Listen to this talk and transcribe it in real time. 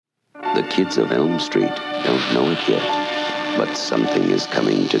The kids of Elm Street don't know it yet, but something is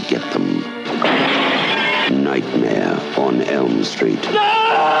coming to get them. Nightmare on Elm Street.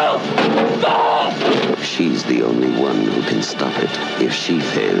 No! No! She's the only one who can stop it. If she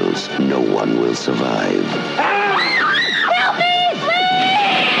fails, no one will survive. Help me,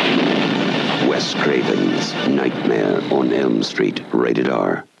 please! Wes Cravens, Nightmare on Elm Street, rated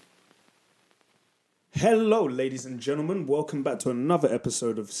R. Hello, ladies and gentlemen. Welcome back to another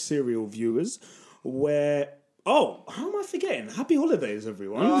episode of Serial Viewers, where... Oh, how am I forgetting? Happy holidays,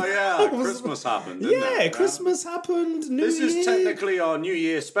 everyone. Oh, yeah. Christmas happened, didn't it? Yeah, Christmas happened. New This Year. is technically our New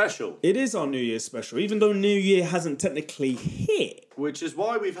Year special. It is our New Year special, even though New Year hasn't technically hit. Which is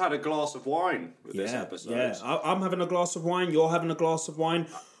why we've had a glass of wine with this episode. Yeah, I'm having a glass of wine. You're having a glass of wine.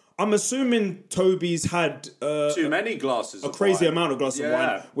 I'm assuming Toby's had too many glasses. A crazy amount of glasses of wine,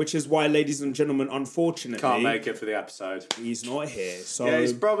 Yeah. which is why, ladies and gentlemen, unfortunately, Can't make it for the episode. he's not here. So Yeah,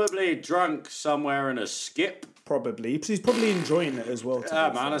 he's probably drunk somewhere in a skip. probably he's probably enjoying it as well.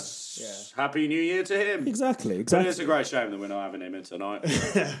 Yeah, man. Happy New Year to him. Exactly. But it's a great shame that we're not having him in tonight.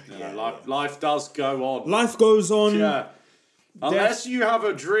 You know, life does go on. Life goes on. Yeah. Unless you have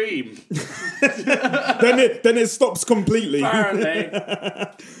a dream. then it stops completely. Apparently.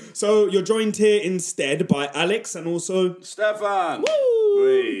 So you're joined here instead by Alex and also Stefan.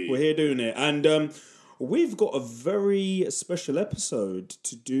 Woo! We're here doing it, and we've got a very special episode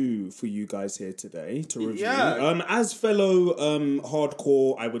to do for you guys here today to review. Yeah. As fellow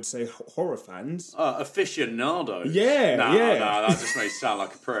hardcore, I would say horror fans. Aficionado. Yeah, No, that just makes me sound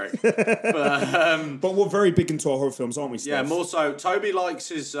like a prick. But we're very big into our horror films, aren't we, Steph? Yeah, more so. Toby likes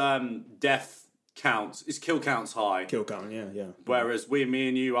his death counts, his kill counts high. Kill count, yeah. Whereas me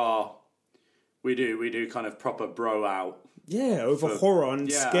and you we do kind of proper bro out. Yeah, over horror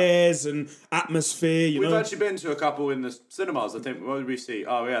and scares and atmosphere, We've actually been to a couple in the cinemas, I think. What did we see?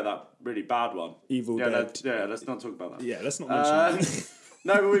 Oh, yeah, that really bad one. Evil Dead. Let's not talk about that. Yeah, let's not mention that.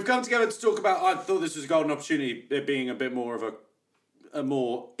 No, but we've come together to talk about... I thought this was a golden opportunity, it being a bit more of a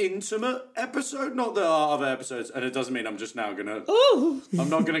more intimate episode. Not that our other episodes, and it doesn't mean I'm just now going to... I'm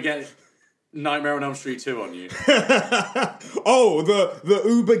not going to get... Nightmare on Elm Street 2 on you. Oh, the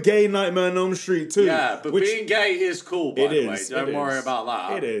uber gay Nightmare on Elm Street 2. Yeah, but being gay is cool, by the way. Don't worry about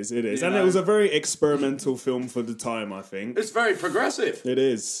that. It is. You And know? it was a very experimental film for the time, I think. It's very progressive. It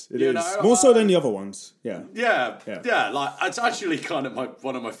is. You know, More so than the other ones. Yeah. Yeah, like, it's actually kind of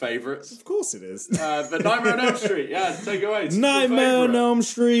one of my favourites. Of course it is. But Nightmare on Elm Street, take it away. It's Nightmare on Elm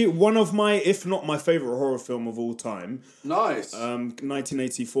Street, one of my, if not my favourite horror film of all time. Nice.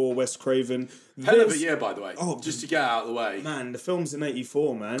 1984, Wes Craven. Hell of a year, by the way. Just to get out of the way. Man, the film's in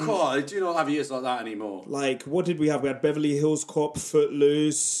 84, man. God, they do not have years like that anymore. Like, what did we have? We had Beverly Hills Cop,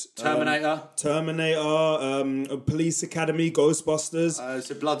 Footloose, Terminator, Police Academy, Ghostbusters.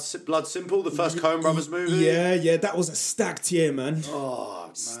 Is it Blood Simple, the first Coen Brothers movie? Yeah, that was a stacked year, man. Oh,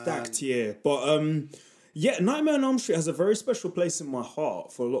 man. Stacked year. But, Nightmare on Elm Street has a very special place in my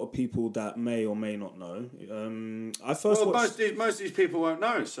heart for a lot of people that may or may not know. Most of these people won't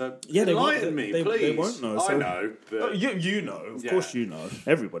know, so enlighten me, please. They won't know. I know, but... You know. Of course you know.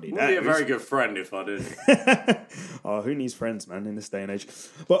 Everybody knows. I'd be a very good friend if I did. Oh, who needs friends, man, in this day and age?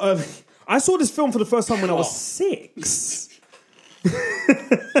 But I saw this film for the first time when I was 6.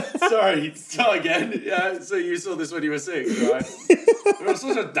 Sorry, start again. Yeah, so you saw this when you were 6, right? It was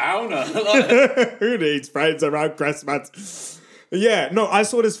such a downer. Who needs friends around Christmas? Yeah, no, I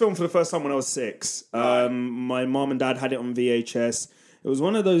saw this film for the first time when I was 6. My mom and dad had it on VHS. It was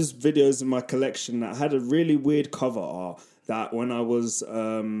one of those videos in my collection that had a really weird cover art that when I was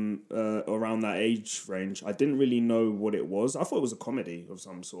around that age range, I didn't really know what it was. I thought it was a comedy of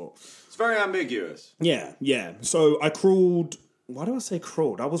some sort. It's very ambiguous. Yeah. So I crawled... Why do I say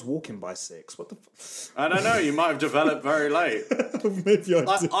crawled? I was walking by 6. What the I don't know. You might have developed very late. Maybe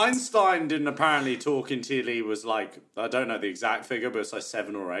I did. Einstein didn't apparently talk until he was like, I don't know the exact figure, but it's like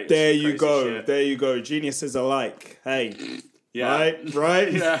 7 or 8. There you go. There you go. Geniuses alike. Hey. Yeah.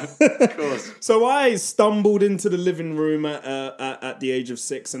 Right? Yeah, of course. So I stumbled into the living room at the age of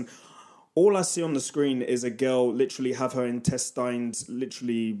 6, and all I see on the screen is a girl literally have her intestines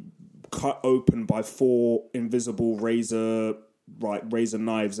literally cut open by 4 invisible razor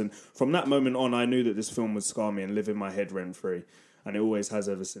knives, and from that moment on I knew that this film would scar me and live in my head rent free, and it always has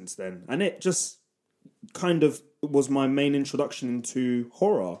ever since then. And it just kind of was my main introduction into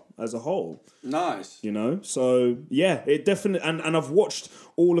horror as a whole. Nice. You know? So yeah, it definitely, and I've watched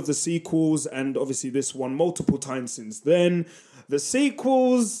all of the sequels and obviously this one multiple times since then. The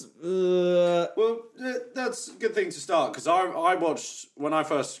sequels... Well, that's a good thing to start, because I watched, when I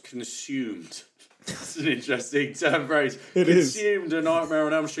first consumed That's an interesting term phrase. It is. Consumed a Nightmare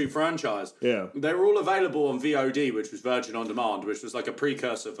on Elm Street franchise. Yeah. They were all available on VOD, which was Virgin On Demand, which was like a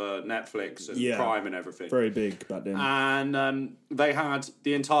precursor for Netflix and Prime and everything. Very big back then. And they had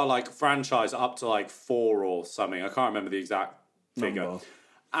the entire like franchise up to like 4 or something. I can't remember the exact figure. Number.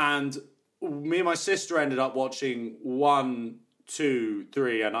 And me and my sister ended up watching 1, 2,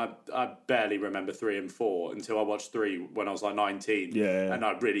 3, and I barely remember 3 and 4 until I watched 3 when I was like 19. Yeah. And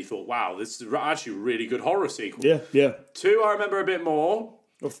I really thought, wow, this is actually a really good horror sequel. Yeah. 2 I remember a bit more.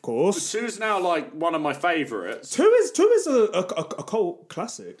 Of course. 2 is now like one of my favourites. 2 is a cult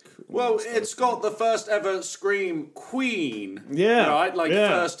classic. Well, it's got the first ever Scream Queen. Yeah. Right? Like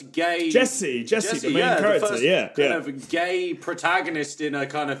first gay... Jesse, the main character. The first kind of gay protagonist in a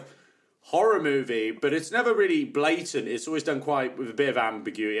kind of horror movie, but it's never really blatant. It's always done quite with a bit of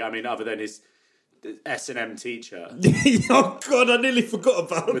ambiguity. I mean, other than his S&M teacher. Oh God, I nearly forgot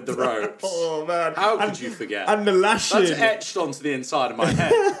about with the ropes. Oh man, how could you forget? And the lashing. That's etched onto the inside of my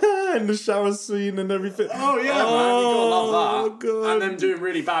head. And the shower scene and everything. Oh yeah, man, you gotta love that. God. And them doing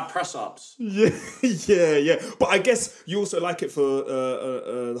really bad press ups. Yeah. But I guess you also like it for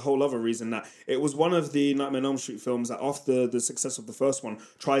the whole other reason that it was one of the Nightmare on Elm Street films that, after the success of the first one,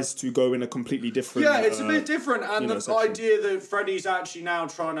 tries to go in a completely different. Yeah, it's a bit different, and the section. idea that Freddy's actually now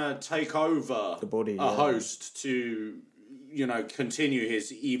trying to take over the body, a host to, continue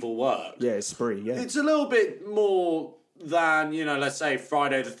his evil work. Yeah, it's spree. Yeah, it's a little bit more than, let's say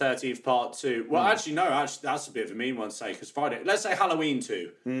Friday the 13th Part 2. Well, actually, that's a bit of a mean one to say, because let's say Halloween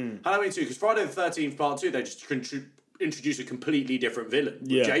 2. Halloween 2, because Friday the 13th Part 2, they just introduce a completely different villain,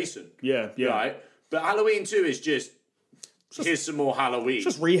 with Jason. Yeah. Right? But Halloween 2 is just here's some more Halloween. It's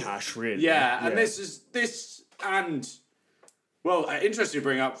just rehash, really. Yeah, and this and... Well, interesting to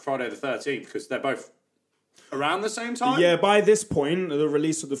bring up Friday the 13th, because they're both around the same time? Yeah, by this point, the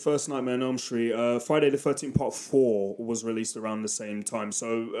release of the first Nightmare on Elm Street, Friday the 13th Part 4 was released around the same time.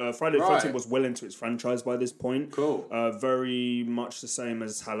 So Friday the 13th was well into its franchise by this point. Cool. Very much the same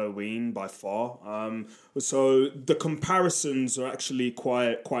as Halloween by far. So the comparisons are actually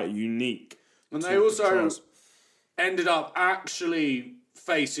quite unique. And they also ended up actually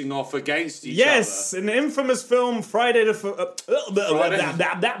facing off against each other. Yes, an infamous film, Friday the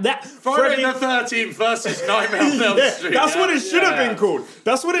 13th versus Nightmare on Elm Street. That's what it should have been called.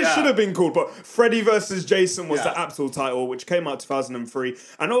 That's what it should have been called. But Freddy versus Jason was the actual title, which came out 2003.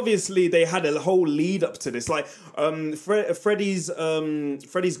 And obviously, they had a whole lead up to this. Like Freddy's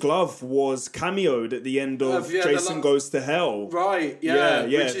glove was cameoed at the end of Jason Goes to Hell. Right. Yeah.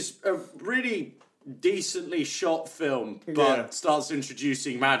 Which is a really decently shot film, but starts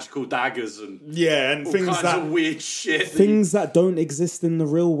introducing magical daggers and and all things kinds of weird shit. Things that don't exist in the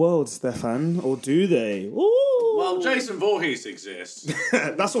real world, Stefan, or do they? Ooh. Well, Jason Voorhees exists.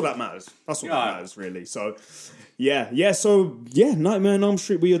 That's all that matters. That's all that matters, really. So, Nightmare on Elm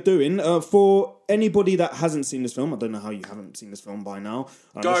Street we are doing. For anybody that hasn't seen this film, I don't know how you haven't seen this film by now.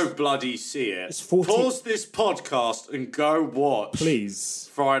 Go bloody see it. It's 40... Pause this podcast and go watch.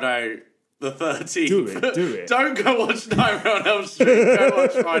 Please. Friday the 13th. Do it. Don't go watch Nightmare on Elm Street. Go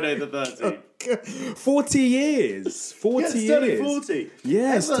watch Friday the 13th. 40 years. 40 years. Turning 40.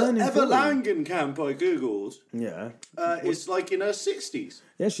 Yeah, it's turning 40. Eva Langenkamp, I googled. Yeah. Is like in her 60s.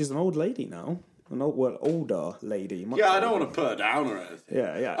 Yeah, she's an old lady now. Older lady. I don't want to put her down or anything.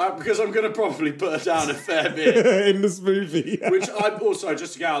 Yeah. Because I'm going to probably put her down a fair bit. In this movie. Which I'm also,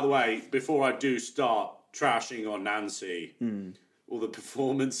 just to get out of the way, before I do start trashing on Nancy... or the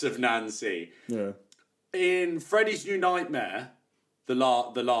performance of Nancy. Yeah. In Freddy's New Nightmare, the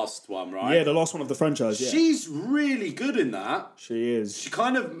last one, right? Yeah, the last one of the franchise, yeah. She's really good in that. She is. She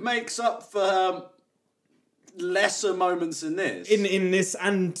kind of makes up for lesser moments in this. In this,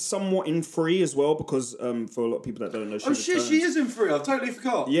 and somewhat in 3 as well, because for a lot of people that don't know, she is in 3. I totally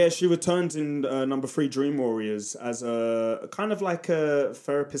forgot. Yeah, she returns in number 3, Dream Warriors, as a kind of like a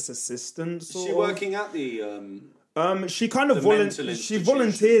therapist assistant. Is she working at the... she kind of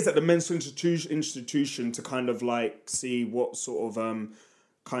volunteers at the mental institution to kind of like see what sort of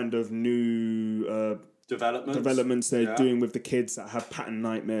kind of new developments they're doing with the kids that have pattern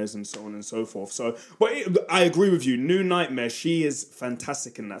nightmares and so on and so forth. So, but I agree with you. New Nightmare, she is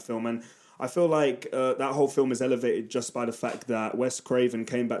fantastic in that film, and I feel like that whole film is elevated just by the fact that Wes Craven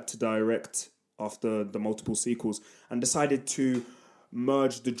came back to direct after the multiple sequels and decided to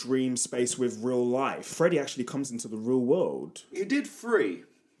merge the dream space with real life. Freddy actually comes into the real world. He did 3.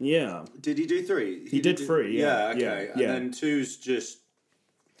 Yeah. Did he do 3? He did 3, yeah. Yeah, okay. And then 2's just...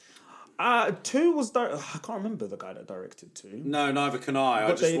 2 was... I can't remember the guy that directed 2. No, neither can I.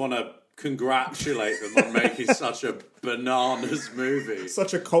 I just want to congratulate them on making such a bananas movie.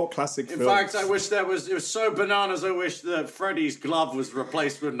 Such a cult classic In film. fact, I wish it was so bananas, I wish that Freddy's glove was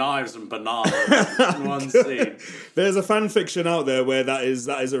replaced with knives and bananas in one scene. There's a fan fiction out there where that is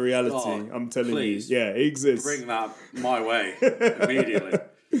a reality. Oh, I'm telling please. you. Yeah, it exists. Bring that my way immediately.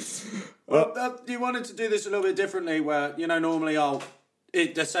 Well, you wanted to do this a little bit differently where, normally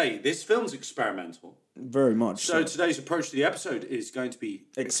they say this film's experimental. Very much. So today's approach to the episode is going to be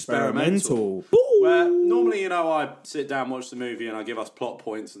experimental. Where normally, I sit down, watch the movie, and I give us plot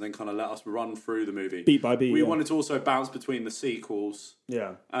points, and then kind of let us run through the movie beat by beat. We wanted to also bounce between the sequels,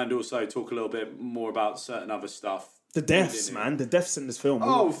 and also talk a little bit more about certain other stuff. The deaths, man, the deaths in this film.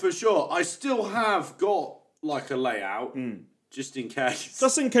 Oh, for sure. I still have got like a layout, just in case.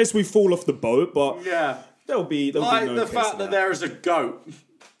 Just in case we fall off the boat, but yeah, there'll be no the case fact of that there is a goat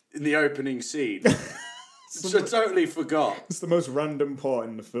in the opening scene. Which I totally forgot. It's the most random part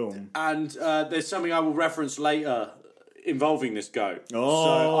in the film. And there's something I will reference later involving this goat. Oh.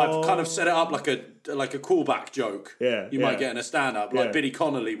 So I've kind of set it up like a callback joke. Yeah, you might get in a stand-up. Like Yeah. Billy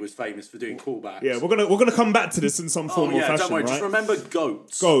Connolly was famous for doing callbacks. Yeah, we're gonna come back to this in some form or fashion, don't worry. right? Just remember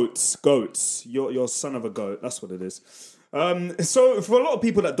goats. Goats. You're son of a goat. That's what it is. So for a lot of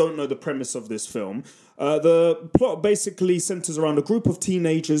people that don't know the premise of this film, the plot basically centers around a group of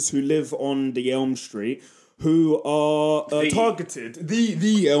teenagers who live on the Elm Street, who are targeted.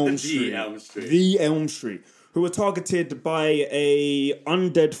 The Elm Street. Who are targeted by a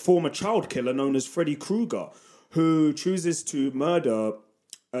undead former child killer known as Freddy Krueger, who chooses to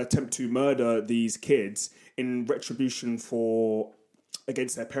attempt to murder these kids in retribution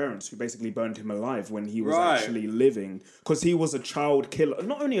against their parents, who basically burned him alive when he was actually living, because he was a child killer.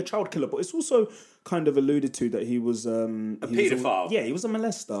 Not only a child killer, but it's also kind of alluded to that he was a paedophile. He was a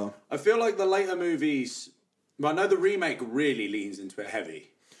molester. I feel like the later movies. I know the remake really leans into it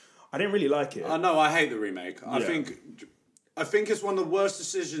heavy. I didn't really like it. I know, I hate the remake. I think it's one of the worst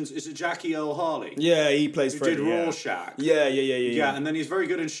decisions. Is it Jackie Earl Harley? Yeah, he plays Freddy. Who did Rorschach. Yeah. Yeah, and then he's very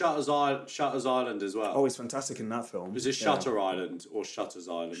good in Shutter's Island as well. Oh, he's fantastic in that film. Is it Shutter Island or Shutter's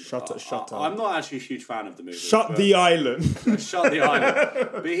Island? Shutter. I'm not actually a huge fan of the movie. Shut the Island. Shut the Island.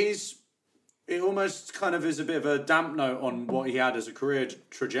 But it almost kind of is a bit of a damp note on what he had as a career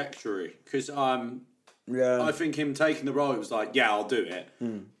trajectory. Because I think him taking the role, it was like, I'll do it.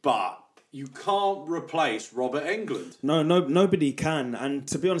 But you can't replace Robert Englund. No, nobody can. And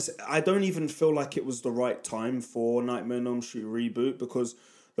to be honest, I don't even feel like it was the right time for Nightmare on Elm Street reboot, because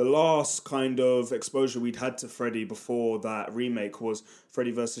the last kind of exposure we'd had to Freddy before that remake was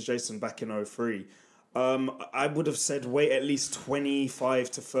Freddy vs. Jason back in 2003. I would have said wait at least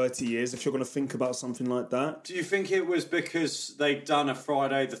 25 to 30 years if you're going to think about something like that. Do you think it was because they'd done a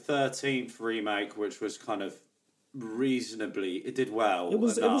Friday the 13th remake, which was kind of it did well? It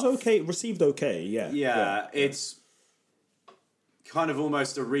was okay, received okay, yeah. It's kind of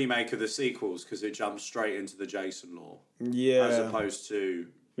almost a remake of the sequels because it jumps straight into the Jason lore. Yeah. As opposed to,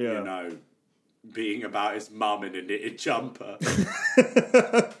 being about his mum in a knitted jumper.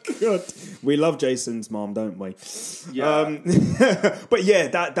 God. We love Jason's mom, don't we? Yeah. But yeah,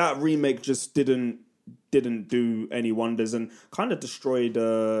 that remake just didn't do any wonders and kind of destroyed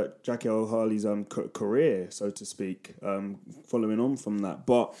Jackie Earle Haley's career, so to speak, following on from that.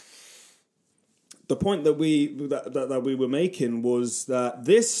 But the point that we were making was that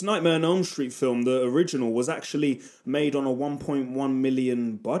this Nightmare on Elm Street film, the original, was actually made on a 1.1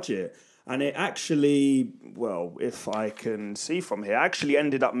 million budget. And it actually, well, if I can see from here, actually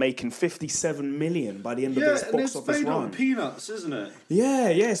ended up making 57 million by the end of this box office run. Yeah, it's made on peanuts, isn't it? Yeah,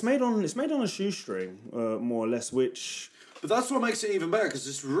 it's made on a shoestring, more or less. But that's what makes it even better, because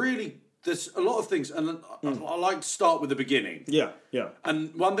there's a lot of things, and I like to start with the beginning. Yeah.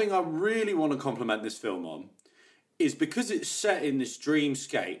 And one thing I really want to compliment this film on is because it's set in this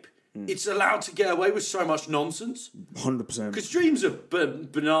dreamscape. It's allowed to get away with so much nonsense. 100%. Because dreams are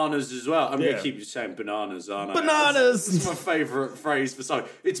bananas as well. I'm going to keep saying bananas, aren't I? Bananas! It's my favourite phrase for something.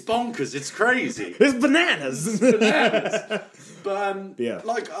 It's bonkers. It's crazy. It's bananas! But,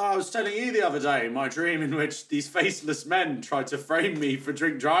 like I was telling you the other day, my dream in which these faceless men tried to frame me for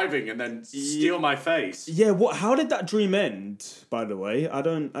drink driving and then steal my face. Yeah, how did that dream end, by the way? I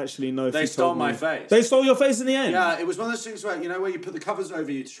don't actually know if they stole my face. They stole your face in the end? Yeah, it was one of those things where you put the covers over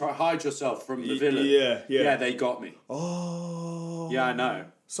you to try to hide yourself from the villain. Yeah, they got me. Oh. Yeah, I know.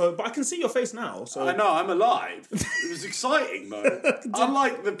 So, but I can see your face now. So I know, I'm alive. It was exciting, though.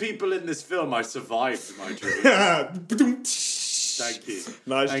 Unlike the people in this film, I survived my dream. Thank you.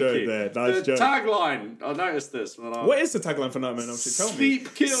 Nice Thank joke you. there. Nice joke. The tagline. I noticed this. What is the tagline for Nightmare on Elm Street? Tell me.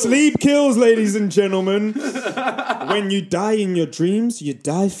 Sleep kills. Sleep kills, ladies and gentlemen. When you die in your dreams, you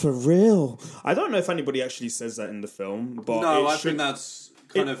die for real. I don't know if anybody actually says that in the film, but No, I think that's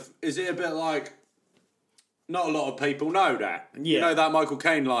kind of... Is it a bit like... Not a lot of people know that. Yeah. You know that Michael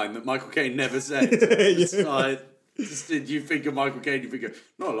Caine line that Michael Caine never said? It's like... You think of Michael Caine, you think of...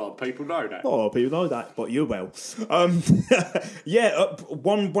 Not a lot of people know that. Not a lot of people know that, but you will. One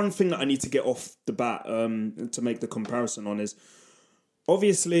thing that I need to get off the bat to make the comparison on is...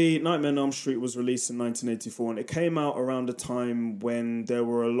 Obviously, Nightmare on Elm Street was released in 1984, and it came out around a time when there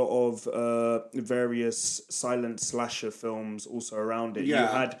were a lot of various silent slasher films also around it. Yeah. You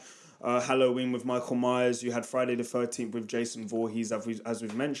had Halloween with Michael Myers, you had Friday the 13th with Jason Voorhees, as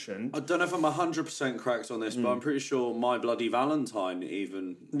we've mentioned. I don't know if I'm 100% correct on this, but I'm pretty sure My Bloody Valentine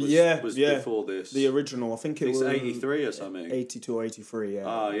even was before this. The original, I think it was 83 or something. 82 or 83, yeah.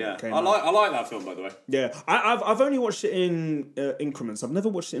 Oh, yeah. I like that film, by the way. Yeah, I've only watched it in increments. I've never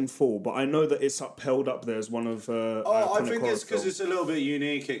watched it in full, but I know that it's held up there as one of I think it's because it's a little bit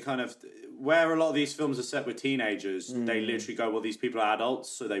unique. It kind of... Where a lot of these films are set with teenagers, they literally go, well, these people are adults,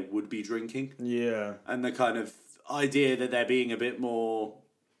 so they would be drinking. Yeah. And the kind of idea that they're being a bit more...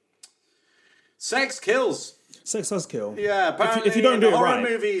 Sex kills. Sex does kill. Yeah, apparently if you don't do it horror right.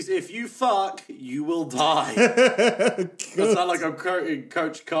 movies, if you fuck, you will die. That's not like I'm quoting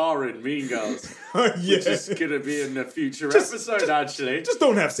Coach Carr in Mean Girls. Yeah. Which is going to be in a future episode, actually. Just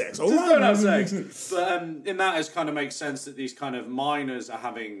don't have sex, all right? Just don't have sex. But in that, it kind of makes sense that these kind of minors are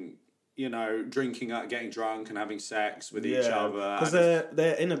having... drinking, getting drunk and having sex with each other. Because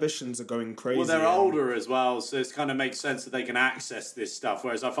their inhibitions are going crazy. Well, they're older as well, so it kind of makes sense that they can access this stuff.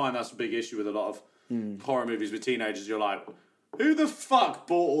 Whereas I find that's a big issue with a lot of horror movies with teenagers. You're like, who the fuck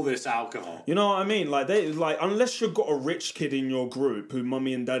bought all this alcohol? You know what I mean? Unless you've got a rich kid in your group who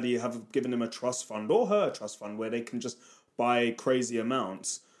mummy and daddy have given him a trust fund or her trust fund where they can just buy crazy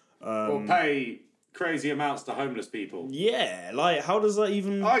amounts. Or pay... crazy amounts to homeless people. Yeah, how does that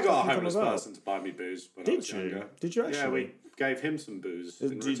even... I got a homeless person to buy me booze when I was younger. Did you actually? Yeah, we gave him some booze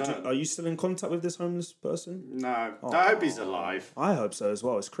in return. Are you still in contact with this homeless person? No. I hope he's alive. I hope so as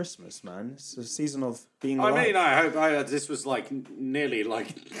well. It's Christmas, man. It's a season of being alive. I hope... this was nearly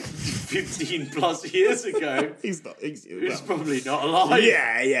 15 plus years ago. He's probably not alive.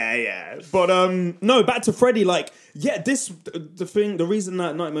 Yeah. But no, back to Freddy. The reason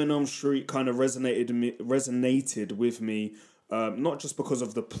that Nightmare on Elm Street kind of resonated with me, not just because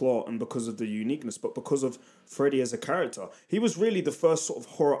of the plot and because of the uniqueness, but because of Freddy as a character. He was really the first sort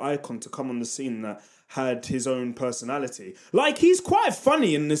of horror icon to come on the scene that had his own personality. He's quite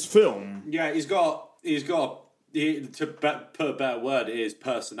funny in this film. Yeah, he's got. To put a better word, his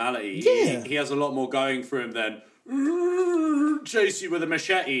personality. Yeah. He has a lot more going for him than chase you with a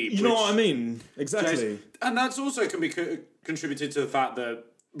machete. You know what I mean? Exactly. And that's also can be contributed to the fact that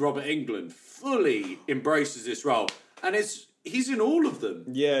Robert Englund fully embraces this role. And he's in all of them.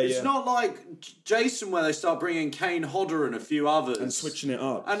 Yeah, It's not like Jason where they start bringing Kane Hodder and a few others. And switching it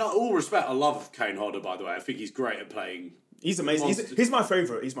up. And all respect, I love Kane Hodder, by the way. I think he's great at playing... He's amazing. He's my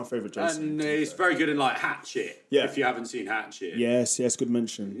favourite. He's my favourite Jason. And he's very good in Hatchet. Yeah. If you haven't seen Hatchet. Yes, good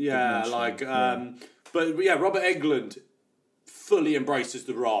mention. Yeah, good mention. But Robert Englund fully embraces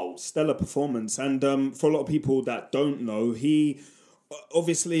the role. Stellar performance. And for a lot of people that don't know, he...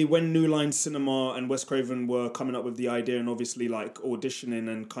 Obviously, when New Line Cinema and Wes Craven were coming up with the idea and obviously auditioning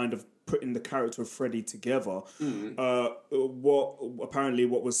and kind of putting the character of Freddy together,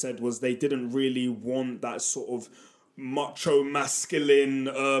 what was said was they didn't really want that sort of macho, masculine,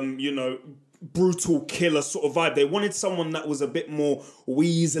 brutal killer sort of vibe. They wanted someone that was a bit more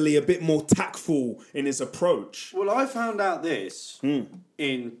weaselly, a bit more tactful in his approach. Well, I found out this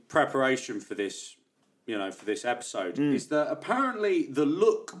in preparation for this, for this episode, is that apparently the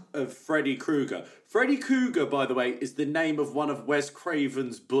look of Freddy Krueger... Freddy Krueger, by the way, is the name of one of Wes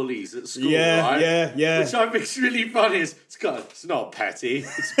Craven's bullies at school, right? Yeah. Which I think's really funny. It's not petty.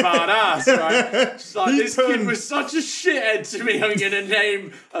 It's badass, right? It's like, this kid was such a shithead to me, I'm going to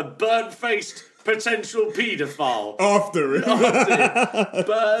name a burnt-faced potential paedophile. After it.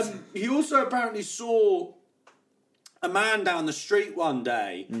 But he also apparently saw a man down the street one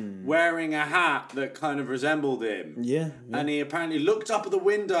day wearing a hat that kind of resembled him. Yeah. And he apparently looked up at the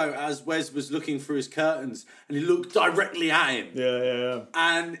window as Wes was looking through his curtains and he looked directly at him. Yeah.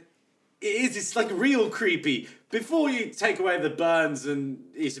 And it's real creepy. Before you take away the burns, and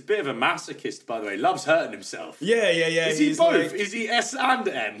he's a bit of a masochist, by the way, loves hurting himself. Yeah. Is he both? Is he S and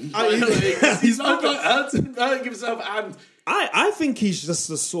M? He's not hurting himself and I think he's just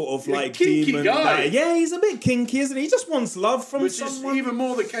a sort of like kinky demon guy. Yeah, he's a bit kinky, isn't he? He just wants love from Which someone. is even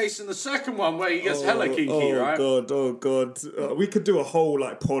more the case in the second one, where he gets hella kinky, right? Oh god. We could do a whole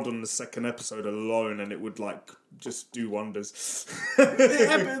like pod on the second episode alone, and it would like just do wonders.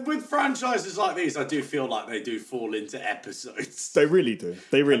 With franchises like these, I do feel like they do fall into episodes. They really do.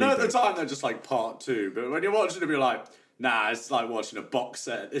 They really I know do. at the time they're just like part 2, but when you're watching them, you're like, nah, it's like watching a box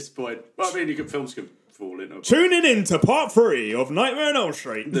set at this point. Well, I mean, films can fall into. Tuning in to part 3 of Nightmare on Elm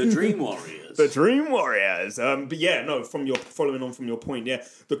Street. The Dream Warriors. The Dream Warriors. But yeah, no, following on from your point, yeah,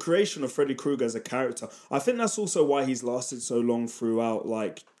 the creation of Freddy Krueger as a character, I think that's also why he's lasted so long throughout,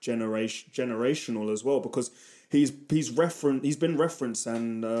 like, generational as well, because he's been referenced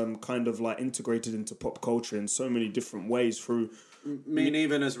and kind of like integrated into pop culture in so many different ways through. I mean,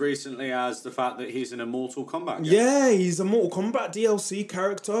 even as recently as the fact that he's in a Mortal Kombat game. Yeah, he's a Mortal Kombat DLC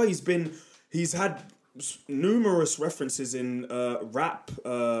character. He's had numerous references in rap,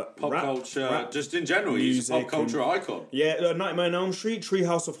 Pop culture, rap, just in general, he's a pop culture icon. Yeah, Nightmare on Elm Street,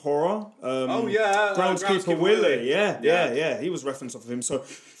 Treehouse of Horror. Groundskeeper Willie. Yeah. He was referenced off of him. So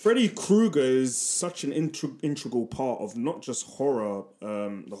Freddy Krueger is such an integral part of not just horror,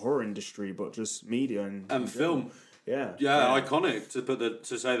 the horror industry, but just media and film. Yeah, iconic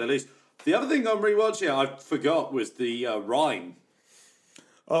to say the least. The other thing I'm rewatching, I forgot, was the rhyme.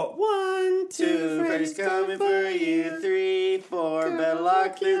 1, 2, Freddy's coming for you. 3, 4, better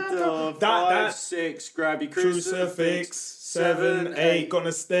lock the door. 5, 6, grab your crucifix. 7, 8,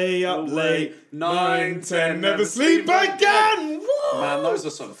 gonna stay up late. 9, 10, never sleep again. Man, those are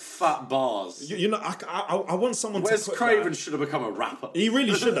some fat bars. You know, I want someone Wes to put Cravens should have become a rapper. He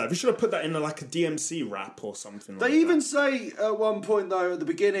really should have. He should have put that in like a DMC rap or something. They even say at one point though at the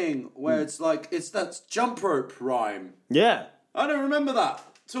beginning where it's that jump rope rhyme. Yeah. I don't remember that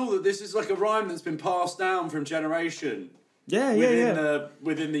at all. That this is like a rhyme that's been passed down from generation. Yeah.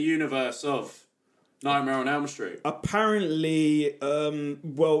 Within the universe of Nightmare on Elm Street. Apparently,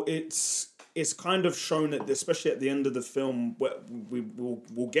 well, it's kind of shown at, especially at the end of the film.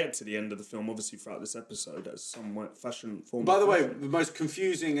 We'll get to the end of the film, obviously, throughout this episode as some fashion form. By the way, the most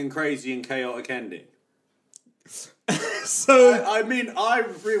confusing and crazy and chaotic ending. So I mean, I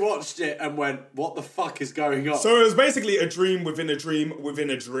rewatched it and went, "What the fuck is going on?" So it was basically a dream within a dream within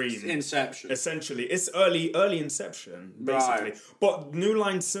a dream. It's Inception. Essentially, it's early Inception, basically. Right. But New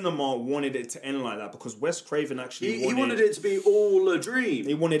Line Cinema wanted it to end like that because Wes Craven actually he wanted it to be all a dream.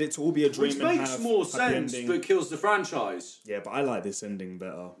 He wanted it to all be a dream, which and makes have more happy sense, ending. but kills the franchise. Yeah, but I like this ending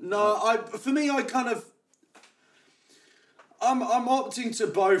better. No, for me, I kind of. I'm opting to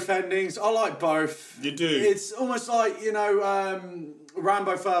both endings. I like both. You do. It's almost like,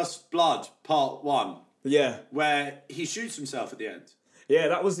 Rambo First Blood, Part 1. Yeah. Where he shoots himself at the end. Yeah,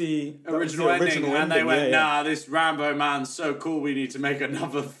 that was the original ending. And they went, nah, this Rambo man's so cool, we need to make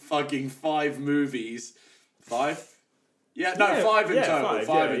another fucking 5 movies. 5? Yeah, no, 5 in total.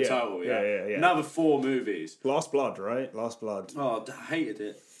 5 in total, yeah. Another 4 movies. Last Blood, right? Last Blood. Oh, I hated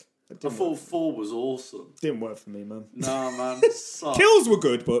it. I thought 4 was awesome. Didn't work for me, man. No, man. Kills were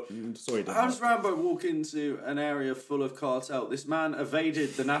good, but sorry. How does Rambo walk into an area full of cartel? This man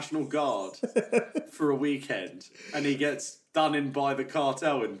evaded the National Guard for a weekend, and he gets done in by the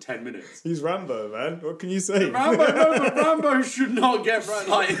cartel in 10 minutes. He's Rambo, man. What can you say? Rambo should not get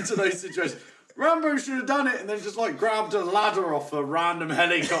into those situations. Rambo should have done it and then just grabbed a ladder off a random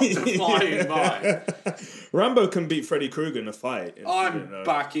helicopter flying by. Rambo can beat Freddy Krueger in a fight. I'm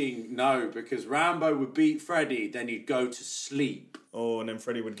backing no, because Rambo would beat Freddy, then he'd go to sleep. Oh, and then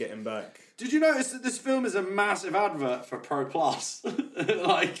Freddy would get him back. Did you notice that this film is a massive advert for Pro Plus?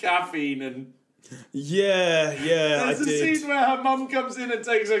 Like caffeine and... Yeah, There's a scene where her mum comes in and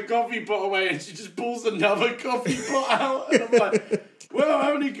takes her coffee pot away and she just pulls another coffee pot out. And I'm like...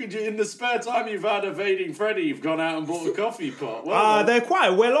 Well, only could you, in the spare time you've had evading Freddy, you've gone out and bought a coffee pot. Well, they're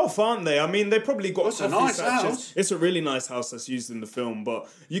quite well off, aren't they? I mean, they probably got a nice house. It's a really nice house that's used in the film, but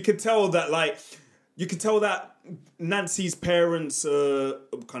you could tell that, Nancy's parents,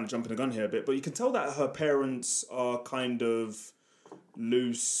 I'm kind of jumping the gun here a bit, but you can tell that her parents are kind of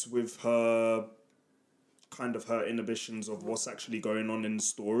loose with her inhibitions of what's actually going on in the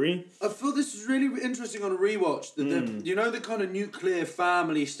story. I feel this is really interesting on a rewatch. The kind of nuclear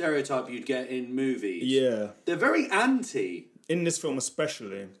family stereotype you'd get in movies. Yeah. They're very anti. In this film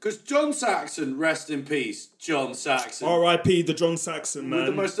especially. Because John Saxon, rest in peace, John Saxon. R.I.P. the John Saxon, man. With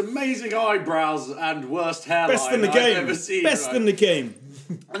the most amazing eyebrows and worst hairline Best in the game. I've ever seen. Best in the game.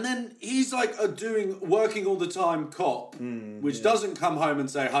 And then he's working all the time cop, which doesn't come home and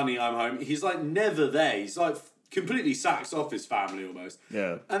say, honey, I'm home. He's never there. He's completely sacks off his family almost.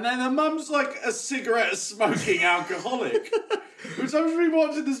 Yeah. And then the mum's like a cigarette-smoking alcoholic. Which I was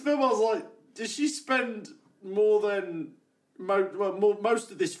rewatching this film, I was like, does she spend more than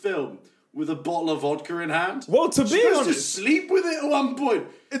most of this film with a bottle of vodka in hand? Well, to she be goes honest, to sleep with it at one point.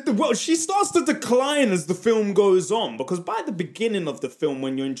 Well, she starts to decline as the film goes on, because by the beginning of the film,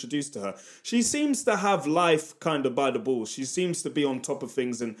 when you're introduced to her, she seems to have life kind of by the balls. She seems to be on top of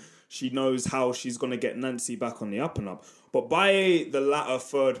things, and she knows how she's going to get Nancy back on the up and up. But by the latter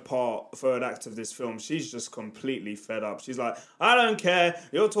third act of this film, she's just completely fed up. She's like, I don't care.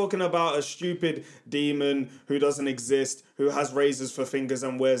 You're talking about a stupid demon who doesn't exist, who has razors for fingers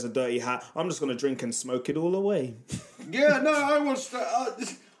and wears a dirty hat. I'm just going to drink and smoke it all away. Yeah, no, I watched.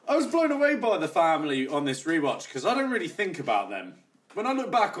 I was blown away by the family on this rewatch because I don't really think about them. When I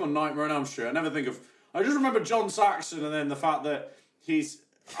look back on Nightmare on Elm Street, I never think of. I just remember John Saxon and then the fact that he's,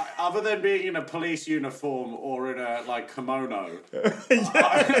 other than being in a police uniform or in a kimono,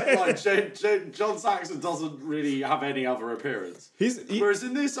 John Saxon doesn't really have any other appearance. Whereas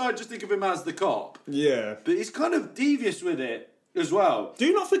in this, I just think of him as the cop. Yeah, but he's kind of devious with it as well. Do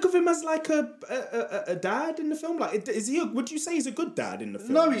you not think of him as like a dad in the film? Like, is he? Would you say he's a good dad in the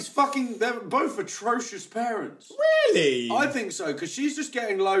film? No, he's fucking. They're both atrocious parents. Really? I think so, because she's just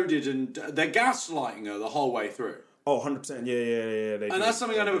getting loaded and they're gaslighting her the whole way through. Oh, 100%. Yeah. And that's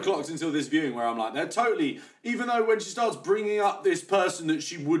something I never clocked until this viewing, where I'm like, they're totally. Even though when she starts bringing up this person that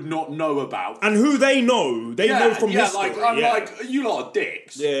she would not know about, and who they know, know from history. Like you lot are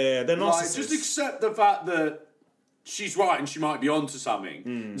dicks. Yeah, they're narcissists. Just accept the fact that she's right and she might be onto something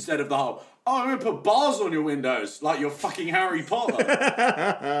instead of the whole, I'm going to put bars on your windows like you're fucking Harry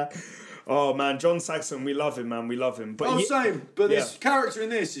Potter. Oh man, John Saxon, we love him, man. We love him. But same. But this character in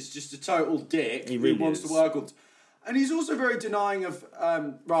this is just a total dick. He really wants to work on. And he's also very denying of,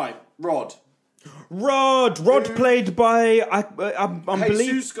 Rod. Rod played by I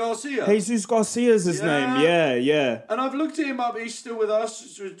Jesus Garcia. Jesus Garcia's his name. Yeah. And I've looked at him up. He's still with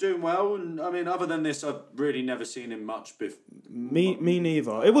us. He's doing well. And I mean, other than this, I've really never seen him much before. Me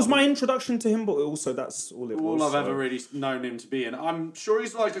neither. It was my introduction to him, but also that's all it was. All I've ever really known him to be. And I'm sure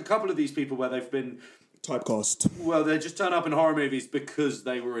he's like a couple of these people where they've been typecast. Well, they just turn up in horror movies because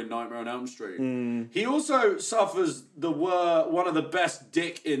they were in Nightmare on Elm Street. He also suffers one of the best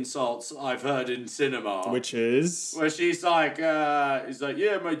dick insults I've heard in cinema, which is where she's like,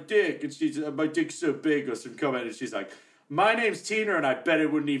 yeah, my dick, and she's my dick's so big, or some comment, and she's like, my name's Tina, and I bet it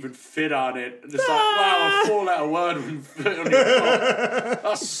wouldn't even fit on it. And it's like, wow, a 4-letter word wouldn't fit on your top.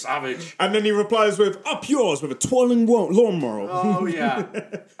 That's savage. And then he replies with, up yours, with a twirling lawnmower. Oh, yeah.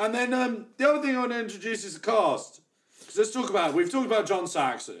 And then the other thing I want to introduce is the cast. Because we've talked about John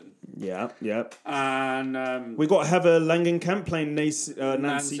Saxon. Yeah. And we got Heather Langenkamp playing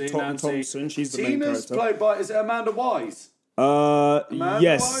Nancy Thompson. She's the main character. Tina's played by, is it Amanda Wise?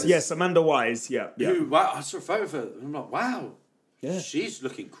 Yes, Amanda Wise. Yeah. Who? Wow, I saw a photo of her. I'm like, wow. Yeah, she's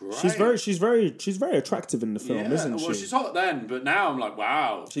looking great. She's very attractive in the film, isn't she? Well, she's hot then, but now I'm like,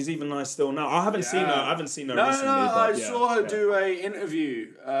 wow. She's even nice still now. I haven't seen her recently. No, I saw her do a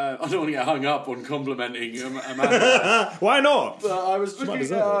interview. I don't want to get hung up on complimenting Amanda. Why not? But I was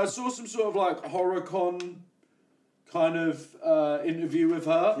looking. I saw some sort of like HorrorCon kind of interview with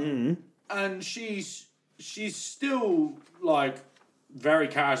her, and she's still like very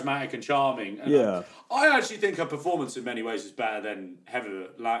charismatic and charming. And I actually think her performance in many ways is better than Heather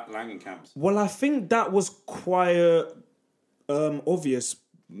Langenkamp's. Well, I think that was quite obvious,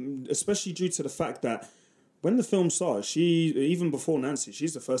 especially due to the fact that when the film starts, even before Nancy,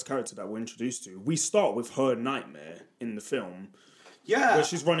 she's the first character that we're introduced to. We start with her nightmare in the film. Yeah, where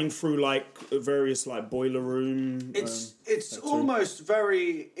she's running through like various like boiler room. It's almost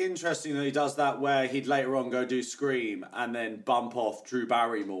very interesting that he does that, where he'd later on go do Scream and then bump off Drew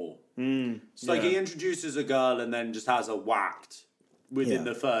Barrymore. It's like he introduces a girl and then just has her whacked within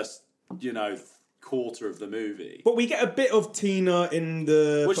the first, quarter of the movie. But we get a bit of Tina in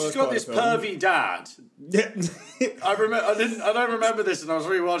the. Well, she's got this pervy dad. I don't remember this, and I was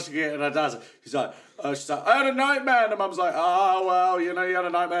rewatching it, and her dad's she's like, I had a nightmare, and the mum's like, oh well, you had a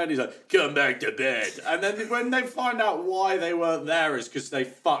nightmare, and he's like, come back to bed. And then when they find out why they weren't there, is because they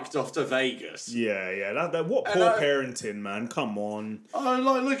fucked off to Vegas. Yeah. That what poor parenting, man. Come on. I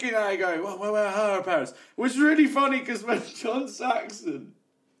like looking at it, going, well, where are her parents? Which is really funny because when John Saxon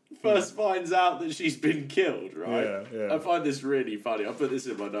first finds out that she's been killed, right? Yeah. I find this really funny. I'll put this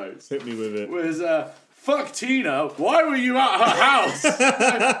in my notes. Hit me with it. Was fuck Tina, why were you at her house?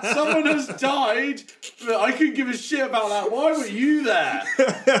 Someone has died, but I couldn't give a shit about that. Why were you there?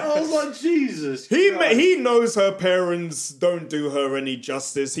 I was like, Jesus Christ. He knows her parents don't do her any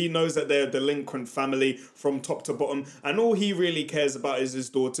justice. He knows that they're a delinquent family from top to bottom, and all he really cares about is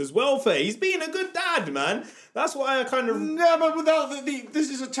his daughter's welfare. He's being a good dad, man. That's why I kind of... No, but without this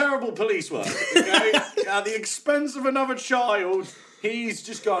is a terrible police work, okay? At the expense of another child... He's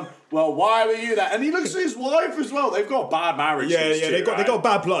just gone, well, why were you there? And he looks at his wife as well. They've got bad marriage. Yeah, they got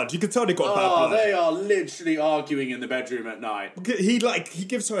bad blood. You can tell they got bad blood. They are literally arguing in the bedroom at night. He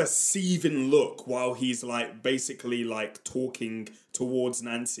gives her a seething look while he's basically talking towards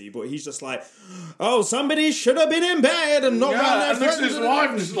Nancy, but he's just like, oh, somebody should have been in bed and not around there. And looks at his wife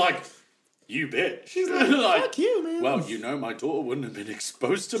and is like, you bitch. She's like, fuck you, man. Well, my daughter wouldn't have been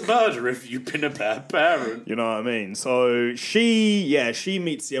exposed to murder if you'd been a bad parent. You know what I mean? So she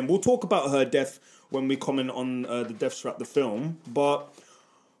meets the end. We'll talk about her death when we comment on the deaths throughout the film, but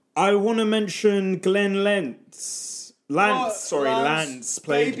I want to mention Glenn Lance,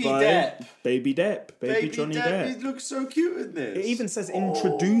 played Baby by Depp. Baby Johnny Depp. He looks so cute in this. It even says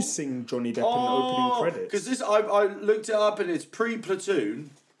introducing Johnny Depp in the opening credits. Because this, I looked it up and it's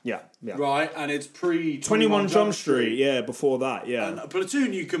pre-Platoon. Yeah. Right, and it's pre 21 Jump Street. Yeah, before that, yeah. And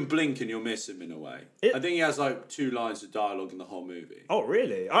Platoon, you can blink and you'll miss him in a way. I think he has 2 lines of dialogue in the whole movie. Oh,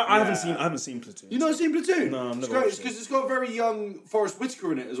 really? I haven't seen Platoon. You've not seen Platoon? No, I've never. It's great because it's got a very young Forrest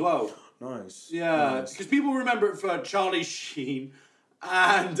Whitaker in it as well. Nice. Yeah, because people remember it for Charlie Sheen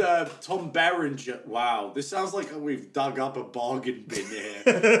and Tom Berenger. Wow, this sounds like we've dug up a bargain bin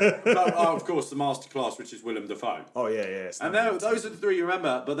here. But, of course, the masterclass, which is Willem Dafoe. Oh, yeah. And those are the 3 you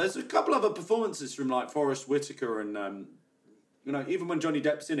remember. But there's a couple other performances from Forrest Whitaker and even when Johnny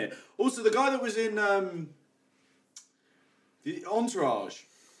Depp's in it. Also, the guy that was in the Entourage.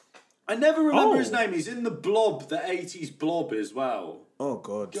 I never remember his name. He's in the Blob, the 80s Blob as well. Oh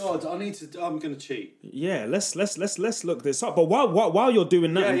God! I'm gonna cheat. Yeah, let's look this up. But while you're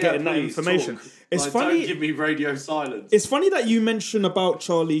doing that and getting that information, it's funny. Don't give me radio silence. It's funny that you mention about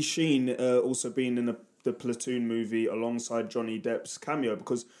Charlie Sheen also being in the Platoon movie alongside Johnny Depp's cameo,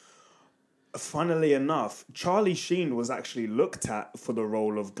 because funnily enough, Charlie Sheen was actually looked at for the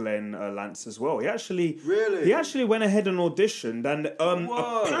role of Glenn Lance as well. He actually went ahead and auditioned, and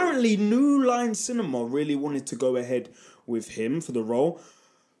apparently New Line Cinema really wanted to go ahead with him for the role.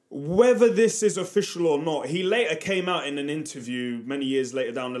 Whether this is official or not, he later came out in an interview many years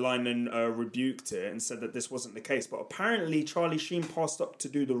later down the line and rebuked it and said that this wasn't the case. But apparently Charlie Sheen passed up to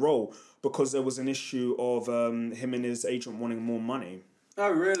do the role because there was an issue of him and his agent wanting more money. Oh,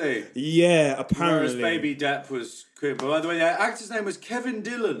 really? Yeah, apparently. Whereas Baby Depp was queer. But by the way, the actor's name was Kevin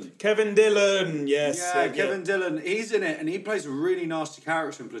Dillon. Kevin Dillon, yes. Yeah, Kevin Dillon. He's in it, and he plays a really nasty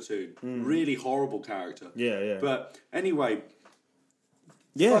character in Platoon. Really horrible character. Yeah. But anyway,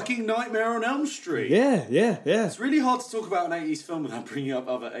 fucking Nightmare on Elm Street. Yeah. It's really hard to talk about an 80s film without bringing up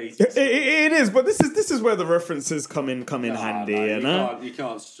other 80s. It is, but this is where the references come in handy. You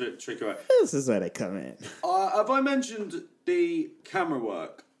can't trick away. This is where they come in. Have I mentioned the camera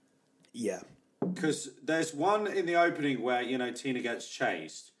work? Yeah. Because there's one in the opening where, Tina gets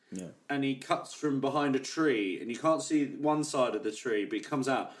chased. Yeah. And he cuts from behind a tree, and you can't see one side of the tree, but he comes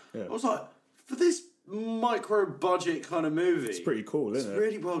out. Yeah. I was like, for this micro-budget kind of movie... It's pretty cool, isn't it? It's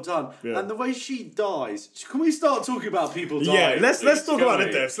really well done. Yeah. And the way she dies... Can we start talking about people dying? Yeah, let's talk about the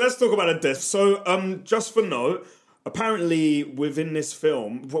deaths. Let's talk about the deaths. So, just for note, apparently within this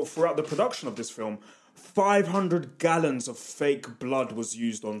film, throughout the production of this film, 500 gallons of fake blood was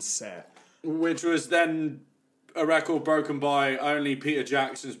used on set. Which was then a record broken by only Peter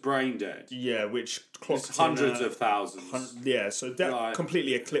Jackson's Brain Dead. Yeah, which clocks hundreds of thousands. So that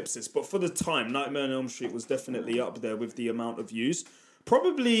completely eclipses. But for the time, Nightmare on Elm Street was definitely up there with the amount of use.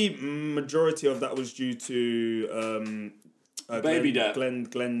 Probably majority of that was due to Baby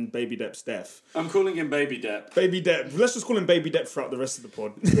Depp. Glenn Baby Depp's death. I'm calling him Baby Depp. Baby Depp. Let's just call him Baby Depp throughout the rest of the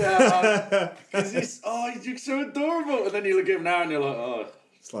pod. Yeah, because he's so adorable. And then you look at him now and you're like, oh.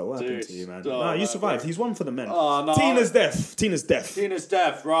 It's like, what happened to you, man? No, you survived. He's one for the men. Oh, no. Tina's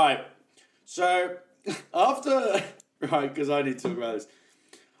death, right. So, after... Right, because I need to talk about this.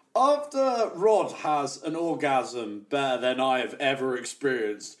 After Rod has an orgasm better than I have ever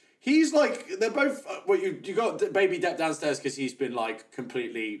experienced, he's like... They're both... Well, you got Baby Depp downstairs because he's been,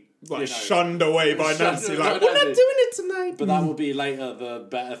 completely... shunned away by Nancy. We're not doing it tonight. But that will be later the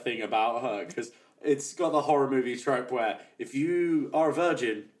better thing about her, because... It's got the horror movie trope where if you are a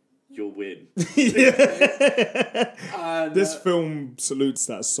virgin, you'll win. And, this film salutes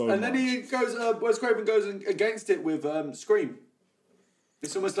that so much. And then he goes, Wes Craven goes against it with Scream.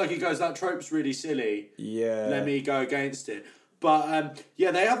 It's almost like he goes, that trope's really silly. Yeah. Let me go against it. But,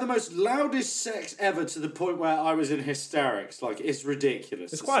 they have the most loudest sex ever to the point where I was in hysterics. Like, it's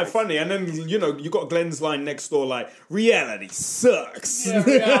ridiculous. It's quite funny. And then, you got Glenn's line next door like, reality sucks. Yeah,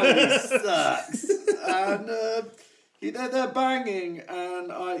 reality sucks. And they're banging,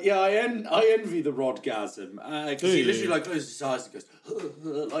 and I envy the Rodgasm. Because he literally like closes his eyes and goes,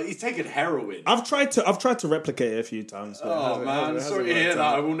 like he's taking heroin. I've tried to replicate it a few times. Oh man, sorry to hear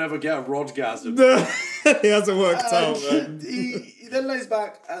that. I will never get a Rodgasm. It hasn't worked out, man. He then lays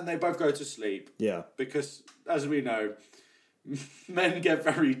back and they both go to sleep. Yeah. Because, as we know, men get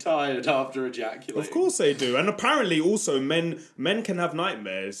very tired after ejaculating. Of course they do. And apparently also men can have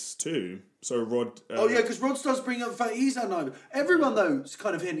nightmares too. So Rod... because Rod starts bringing up the fact he's had nightmares. Everyone, though, is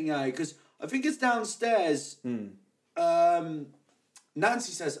kind of hinting at it, because I think it's downstairs.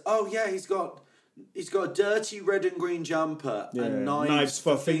 Nancy says, oh yeah, he's got a dirty red and green jumper and knives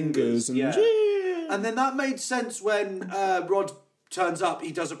for fingers. And then that made sense when Rod turns up,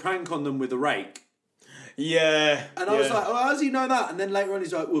 he does a prank on them with a rake. Yeah. And I was like, oh, how does he know that? And then later on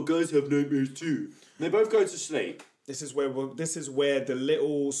he's like, well, guys have nightmares too. And they both go to sleep. This is where the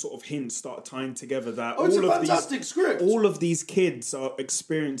little sort of hints start tying together that it's a fantastic script. All of these kids are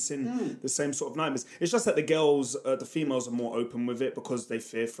experiencing the same sort of nightmares. It's just that the females are more open with it because they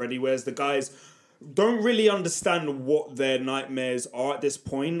fear Freddy, whereas the guys don't really understand what their nightmares are at this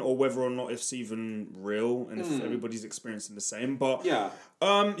point, or whether or not it's even real, and if everybody's experiencing the same. But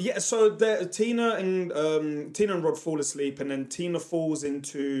so Tina and Rod fall asleep, and then Tina falls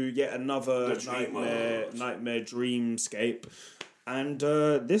into yet another nightmare dreamscape. And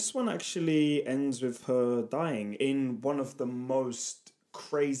this one actually ends with her dying in one of the most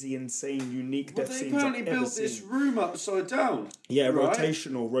crazy, insane, unique death scenes I've ever seen. They apparently built this room upside down. Yeah, right?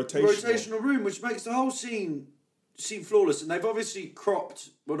 rotational room, which makes the whole scene flawless. And they've obviously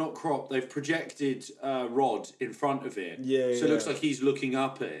they've projected Rod in front of it. So it looks like he's looking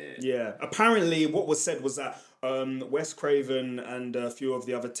up at it. Yeah. Apparently, what was said was that Wes Craven and a few of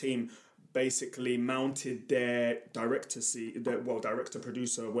the other team basically mounted their director,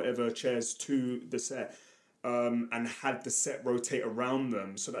 producer, whatever chairs to the set. And had the set rotate around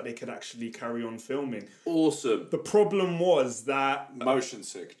them so that they could actually carry on filming. Awesome. The problem was that motion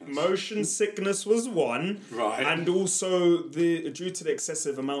sickness. Motion sickness was one, right? And also due to the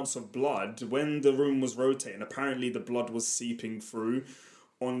excessive amounts of blood, when the room was rotating, apparently the blood was seeping through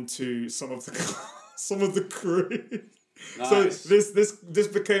onto some of the crew. Nice. So this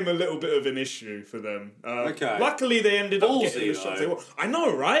became a little bit of an issue for them. Okay. Luckily, they ended up getting the shots they want. I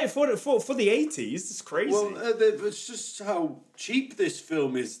know, right? For the 80s, it's crazy. Well, it's just how cheap this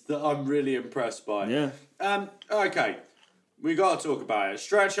film is that I'm really impressed by. Yeah. Okay, we got to talk about it.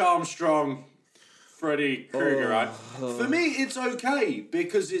 Stretch Armstrong, Freddy Krueger, right? For me, it's okay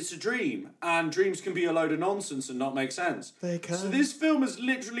because it's a dream, and dreams can be a load of nonsense and not make sense. They can. So this film has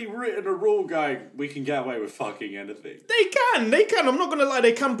literally written a rule going, we can get away with fucking anything. They can. I'm not going to lie,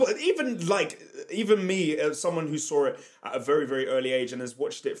 they can. But even me, as someone who saw it at a very, very early age and has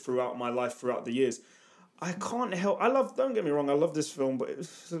watched it throughout my life, throughout the years, I can't help. Don't get me wrong, I love this film, but it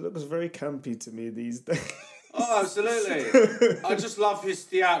looks very campy to me these days. Oh, absolutely. I just love his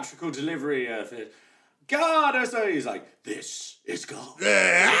theatrical delivery of it. God, he's like, this is God.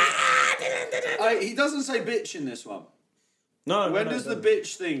 He doesn't say bitch in this one. No. When does the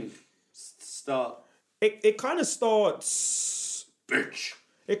bitch thing start? It kind of starts... Bitch.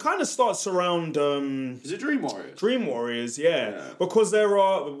 It kind of starts around... Is it Dream Warriors? Dream Warriors, yeah. Because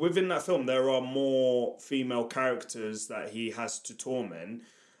within that film, there are more female characters that he has to torment.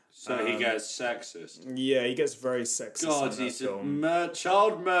 So he gets sexist. Yeah, he gets very sexist. God, he's a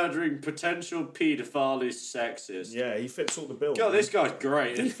child murdering potential paedophile is sexist. Yeah, he fits all the bill. God, this guy's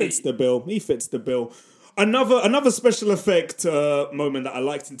great. He fits the bill. Another special effect moment that I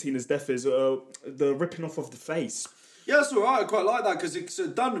liked in Tina's death is the ripping off of the face. Yeah, that's all right. I quite like that because it's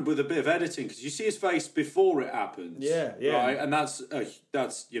done with a bit of editing because you see his face before it happens. Yeah. Right, and that's a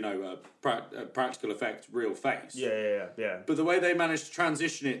practical effect, real face. Yeah. But the way they managed to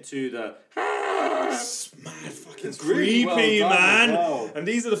transition it to the it's mad fucking creepy, really well man. Well. And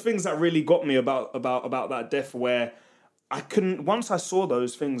these are the things that really got me about that death, where I couldn't. Once I saw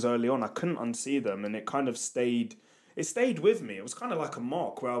those things early on, I couldn't unsee them, and it kind of stayed. It stayed with me. It was kind of like a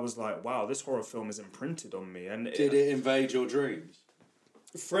mark where I was like, wow, this horror film is imprinted on me. And did it invade your dreams?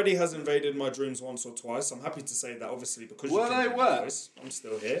 Freddy has invaded my dreams once or twice. I'm happy to say that, obviously, because were they wet? I'm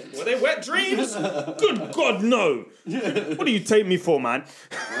still here. Were they wet dreams? Good God, no. What do you take me for, man?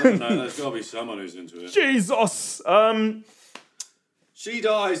 I don't know. There's got to be someone who's into it. Jesus. She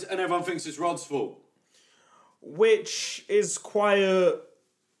dies and everyone thinks it's Rod's fault. Which is quite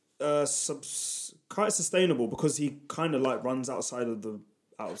quite sustainable because he kind of like runs outside.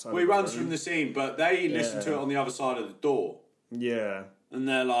 Well, he runs from the scene, but they listen to it on the other side of the door. Yeah. And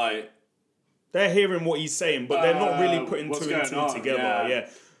they're like... They're hearing what he's saying, but they're not really putting two and two together. Yeah.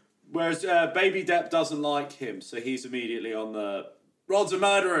 Whereas Baby Depp doesn't like him, so he's immediately on the Rod's a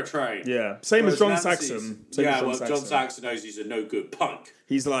murderer train. Yeah. Same as John Saxon. John Saxon knows he's a no good punk.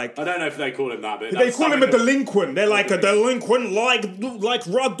 He's like... I don't know if they call him that, but... They call him a delinquent. They're like a delinquent like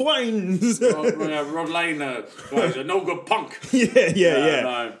Rod Wayne. Rod Lane, he's a no good punk. Yeah.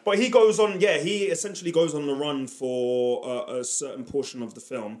 No. But he goes on... Yeah, he essentially goes on the run for a certain portion of the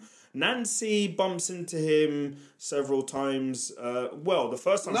film. Nancy bumps into him several times. The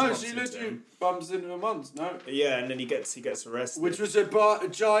first time she literally bumps into him once. No. Yeah, and then he gets arrested, which was a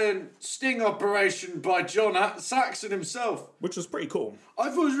giant sting operation by John Saxon himself, which was pretty cool. I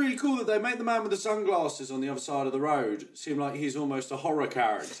thought it was really cool that they made the man with the sunglasses on the other side of the road seem like he's almost a horror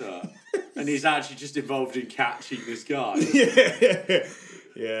character, and he's actually just involved in catching this guy.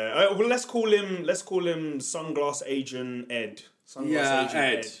 Yeah. Well, let's call him Sunglass Agent Ed.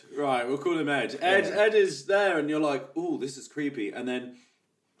 Ed. Right, we'll call him Ed. Ed is there, and you're like, "Ooh, this is creepy." And then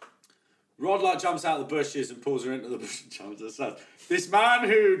Rod jumps out the bushes and pulls her into the bush and jumps herself. This man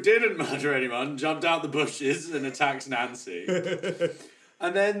who didn't murder anyone jumped out the bushes and attacks Nancy.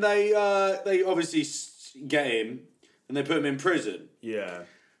 And then they obviously get him and they put him in prison. Yeah.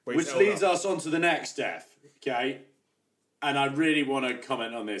 Which leads us on to the next death. Okay, and I really want to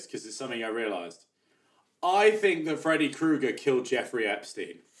comment on this because it's something I realised. I think that Freddy Krueger killed Jeffrey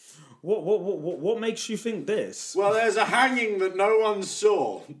Epstein. What makes you think this? Well, there's a hanging that no one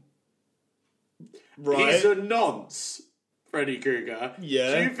saw. Right. He's a nonce, Freddy Krueger.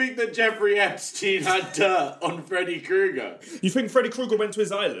 Yeah. Do you think that Jeffrey Epstein had dirt on Freddy Krueger? You think Freddy Krueger went to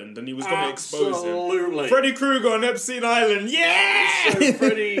his island and he was going to expose him? Absolutely. Freddy Krueger on Epstein Island, yeah! So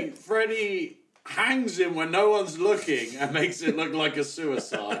Freddy hangs him when no one's looking and makes it look like a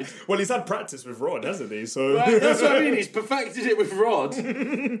suicide. Well, he's had practice with Rod, hasn't he? So right, that's what I mean. He's perfected it with Rod.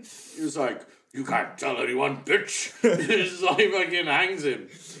 He was like, "You can't tell anyone, bitch." It's like fucking hangs him.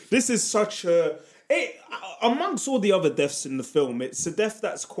 This is such a... amongst all the other deaths in the film, it's a death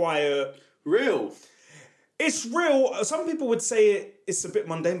that's quite... real. It's real. Some people would say it's a bit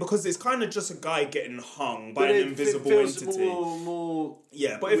mundane because it's kind of just a guy getting hung by an invisible entity. More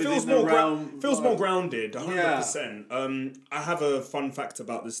yeah, but it feels more more grounded. 100%. Yeah. I have a fun fact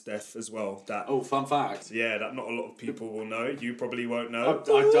about this death as well. Fun fact. Yeah, that not a lot of people will know. You probably won't know. I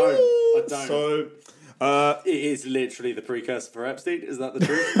don't. So. It is literally the precursor for Epstein. Is that the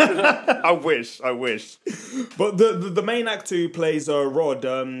truth? I wish. But the main actor who plays Rod,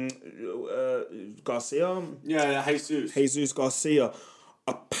 Garcia? Yeah, Jesus Garcia.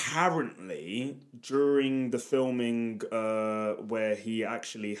 Apparently, during the filming where he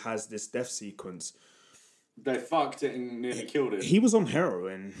actually has this death sequence... They fucked it and nearly killed him. He was on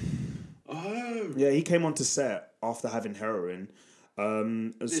heroin. Oh. Yeah, he came onto set after having heroin.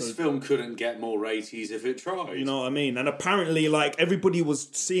 This film couldn't get more raties if it tried. You know what I mean? And apparently, everybody was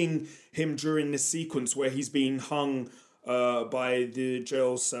seeing him during this sequence where he's being hung by the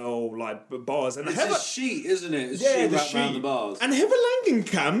jail cell, bars. And it's a sheet, isn't it? It's the wrapped around the bars. And Heather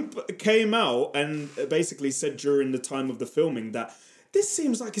Langenkamp came out and basically said during the time of the filming that this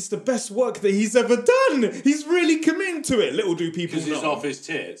seems like it's the best work that he's ever done. He's really committing to it. Little do people know. Because it's off his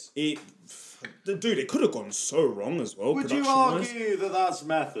tits. Dude, it could have gone so wrong as well. Would you argue that that's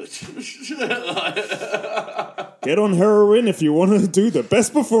method? Get on heroin if you want to do the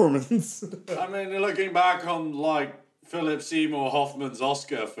best performance. I mean, looking back on Philip Seymour Hoffman's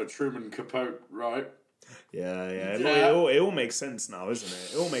Oscar for Truman Capote, right? Yeah. It all makes sense now, isn't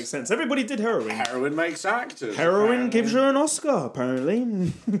it? It all makes sense. Everybody did heroin. Heroin makes actors. Heroin gives you an Oscar,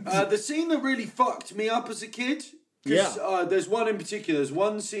 apparently. The scene that really fucked me up as a kid. There's one in particular. There's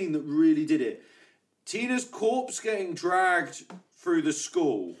one scene that really did it. Tina's corpse getting dragged through the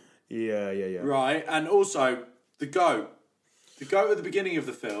school. Yeah. Right, and also the goat. The goat at the beginning of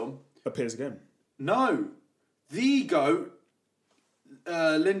the film appears again. No, the goat,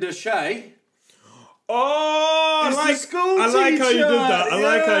 Linda Shay. Oh, I like how you did that. I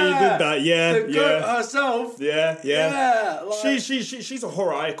like how you did that. Yeah, the goat herself. Yeah. She's a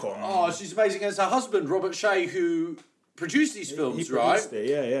horror icon. Oh, she's amazing. It's her husband, Robert Shea, who produced these films, he right? It,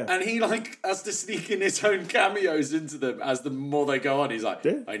 yeah. And he has to sneak in his own cameos into them as the more they go on. He's like,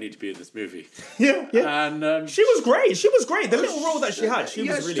 I need to be in this movie. Yeah. And she was great. The little role that she had, she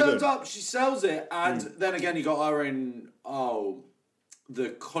was really good. She turns up, she sells it, and then again you got her in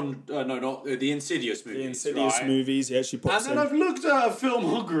the Insidious movies. The Insidious movies, yeah, she pops in. And then I've looked at her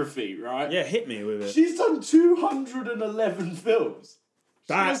filmography, right? Yeah, hit me with it. She's done 211 films.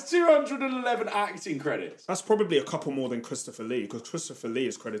 She has 211 acting credits. That's probably a couple more than Christopher Lee, because Christopher Lee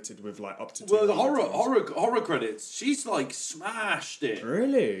is credited with like up to. Well, the horror credits. She's like smashed it.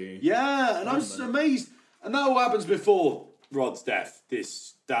 Really? Yeah, and I was amazed. And that all happens before Rod's death.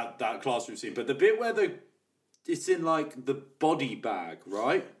 That classroom scene, but the bit where it's in like the body bag,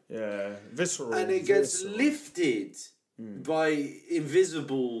 right? Yeah, visceral. And it gets lifted by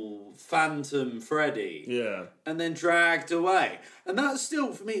invisible Phantom Freddy. Yeah. And then dragged away. And that's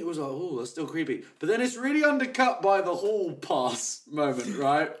still, for me, it was like, oh, that's still creepy. But then it's really undercut by the hall pass moment,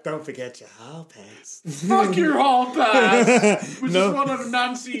 right? Don't forget your hall pass. Fuck your hall pass! Which is one of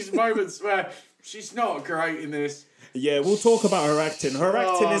Nancy's moments where she's not great in this. Yeah, we'll talk about her acting. Her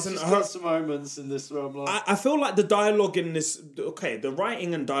acting isn't... She's got some moments in this film. Like... I feel like the dialogue in this... Okay, the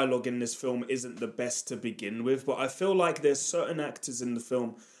writing and dialogue in this film isn't the best to begin with, but I feel like there's certain actors in the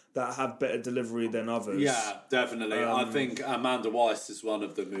film that have better delivery than others. Yeah, definitely. I think Amanda Weiss is one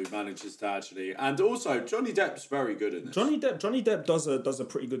of them who manages to actually... And also, Johnny Depp's very good in this. Johnny Depp does a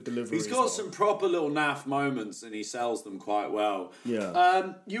pretty good delivery. He's got some proper little naff moments and he sells them quite well.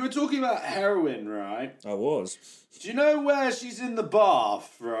 Yeah. You were talking about heroin, right? I was. Do you know where she's in the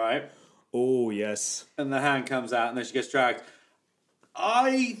bath, right? Oh, yes. And the hand comes out and then she gets dragged.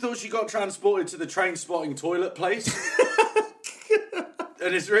 I thought she got transported to the train spotting toilet place.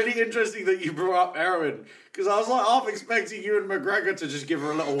 And it's really interesting that you brought up heroin, because I was like half expecting you and McGregor to just give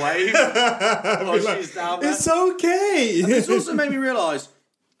her a little wave while she's down there. It's okay. And this also made me realise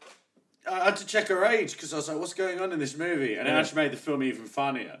I had to check her age, because I was like, what's going on in this movie? And it actually made the film even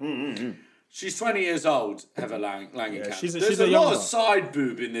funnier. She's 20 years old, Heather Langenkamp. Yeah, she's There's a a young lot of one. side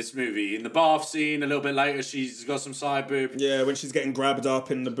boob in this movie. In the bath scene, a little bit later, she's got some side boob. Yeah, when she's getting grabbed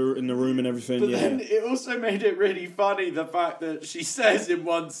up in the room and everything. But then it also made it really funny, the fact that she says in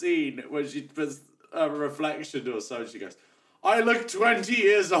one scene, when she puts a reflection or so, she goes, I look 20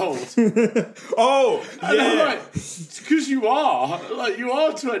 years old. Oh, And yeah. I'm like, it's because you are. Like, you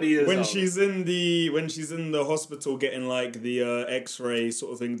are 20 years When old. she's in the hospital getting like the X-ray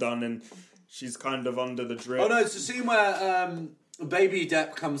sort of thing done, and she's kind of under the drip. Oh no, it's the scene where Baby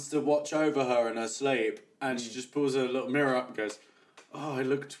Depp comes to watch over her in her sleep, and she just pulls her little mirror up and goes, oh, I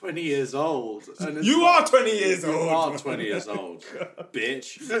look 20 years old. And it's You are 20 years old. You are 20 years old,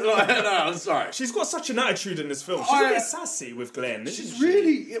 bitch. Like, no, I'm sorry. She's got such an attitude in this film. She's a bit sassy with Glenn, isn't She's she?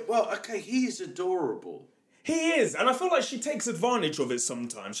 really... Well, okay, he is adorable. He is, and I feel like she takes advantage of it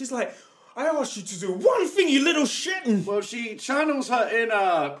sometimes. She's like, I asked you to do one thing, you little shit. Well, she channels her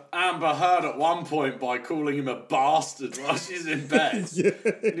inner Amber Heard at one point by calling him a bastard while she's in bed.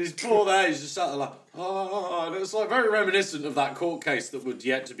 And his poor there, he's just sat there like, oh, and it's like very reminiscent of that court case that would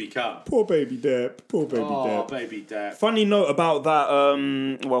yet to become. Poor baby Depp. Oh, baby Depp. Funny note about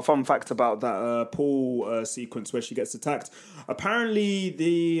that, fun fact about that pool sequence where she gets attacked. Apparently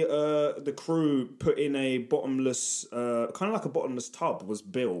the crew put in a bottomless, kind of like a bottomless tub was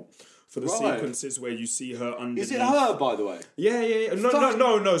built for the sequences where you see her underneath. Is it her, by the way? Yeah.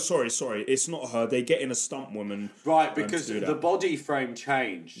 No, sorry. It's not her. They get in a stunt woman. Right, because the body frame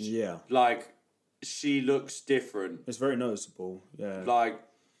changed. Yeah. Like, she looks different. It's very noticeable, yeah. Like,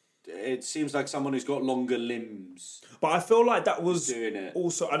 it seems like someone who's got longer limbs. But I feel like that was doing it.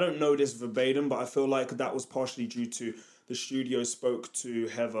 Also, I don't know this verbatim, but I feel like that was partially due to the studio spoke to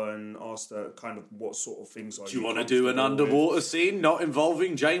Heather and asked her kind of what sort of things are Do you want to do an underwater scene not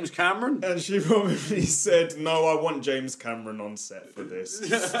involving James Cameron? And she probably said, no, I want James Cameron on set for this.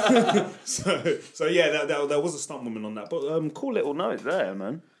 so yeah, there was a stunt woman on that. But cool little note there,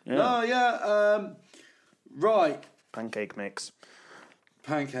 man. Yeah. Oh, yeah. Right. Pancake mix.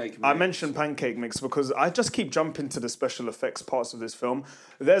 Pancake mix. I mentioned pancake mix because I just keep jumping to the special effects parts of this film.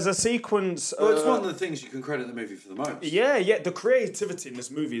 There's a sequence... Well, it's one of the things you can credit the movie for the most. Yeah. The creativity in this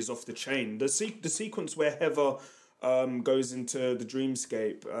movie is off the chain. The sequence where Heather goes into the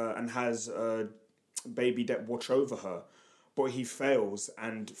dreamscape and has Baby Depp watch over her, but he fails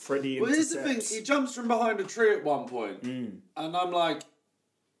and Freddy intercepts... Well, here's the thing. He jumps from behind a tree at one point, and I'm like...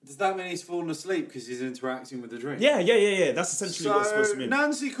 Does that mean he's fallen asleep because he's interacting with the dream? Yeah. That's essentially what it's supposed to mean.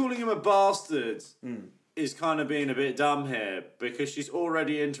 Nancy calling him a bastard is kind of being a bit dumb here because she's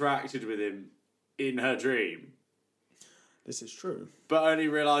already interacted with him in her dream. This is true. But only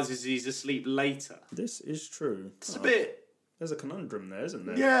realises he's asleep later. This is true. It's a bit... There's a conundrum there, isn't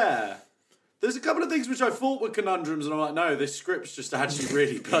there? Yeah. There's a couple of things which I thought were conundrums, and I'm like, no, this script's just actually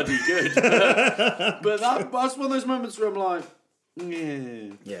really bloody good. But that's one of those moments where I'm like...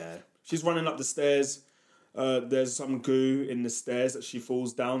 Yeah. She's running up the stairs. There's some goo in the stairs that she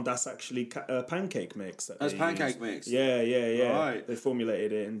falls down. That's actually pancake mix. That's pancake mix. Yeah. Right. They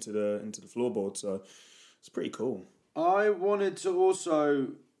formulated it into the floorboard, so it's pretty cool. I wanted to also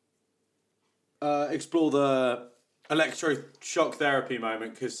explore the electroshock therapy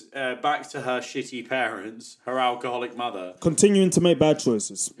moment, because back to her shitty parents, her alcoholic mother. Continuing to make bad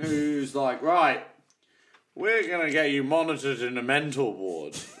choices. Who's like, right, we're going to get you monitored in a mental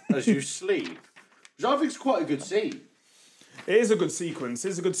ward as you sleep. Which I think is quite a good scene. It is a good sequence.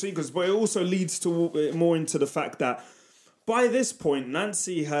 But it also leads to more into the fact that by this point,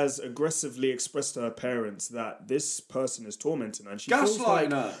 Nancy has aggressively expressed to her parents that this person is tormenting her. And she feels like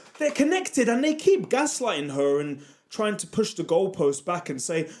Gaslighting her. they're connected, and they keep gaslighting her and trying to push the goalpost back and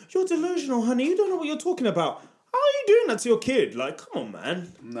say, "You're delusional, honey. You don't know what you're talking about. How are you doing that to your kid? Like, come on,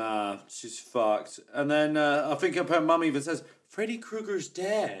 man." Nah, she's fucked. And then I think her mum even says, Freddy Krueger's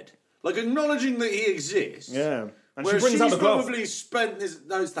dead. Like, acknowledging that he exists. Yeah. And Whereas she brings out the glove. probably spent this...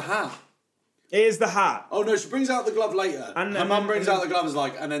 No, it's the hat. It is the hat. Oh, no, she brings out the glove later. And her mum brings out the glove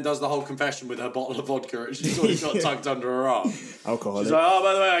and then does the whole confession with her bottle of vodka, and she's always got tucked under her arm. Alcoholic. She's like, oh,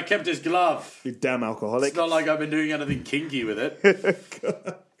 by the way, I kept his glove. You damn alcoholic. It's not like I've been doing anything kinky with it.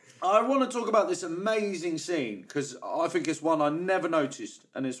 I want to talk about this amazing scene, because I think it's one I never noticed,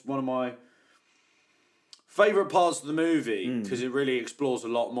 and it's one of my favourite parts of the movie, because it really explores a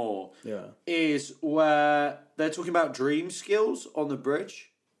lot more, is where they're talking about dream skills on the bridge.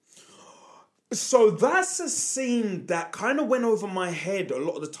 So that's a scene that kind of went over my head a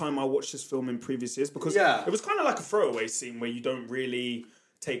lot of the time I watched this film in previous years, because it was kind of like a throwaway scene where you don't really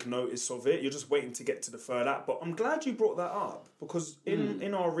take notice of it. You're just waiting to get to the third act. But I'm glad you brought that up, because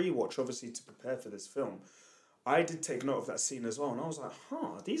in our rewatch, obviously to prepare for this film, I did take note of that scene as well. And I was like,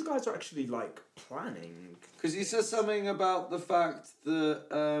 these guys are actually like planning. Because he says something about the fact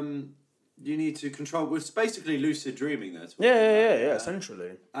that... you need to control... It's basically lucid dreaming there. Yeah,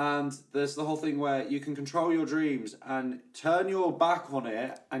 essentially. And there's the whole thing where you can control your dreams and turn your back on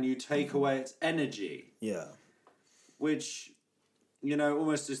it and you take away its energy. Yeah. Which,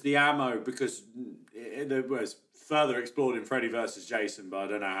 almost is the ammo, because it was further explored in Freddy vs. Jason, but I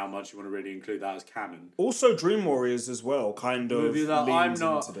don't know how much you want to really include that as canon. Also Dream Warriors as well kind of leans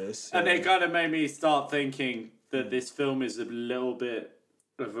into this. And it kind of made me start thinking that this film is a little bit...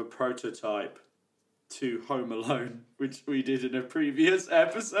 of a prototype to Home Alone, which we did in a previous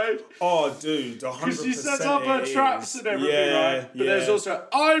episode. Oh, dude, 100%. Because she sets up her traps and everything, right? But there's also,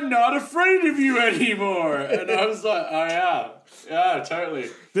 I'm not afraid of you anymore. And I was like, oh, yeah. Yeah, totally.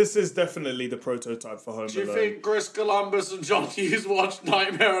 This is definitely the prototype for Home Alone. Do you think Chris Columbus and John Hughes watched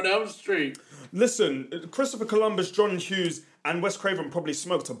Nightmare on Elm Street? Listen, Christopher Columbus, John Hughes, and Wes Craven probably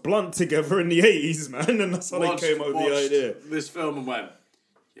smoked a blunt together in the 80s, man. And that's how they came up with the idea. This film and went...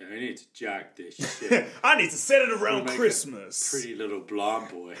 Yeah, we need to jack this shit. I need to set it around Christmas. Pretty little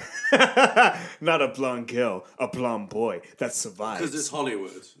blonde boy. Not a blonde girl, a blonde boy that survives. Because it's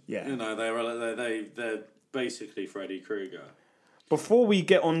Hollywood. Yeah. They're basically Freddy Krueger. Before we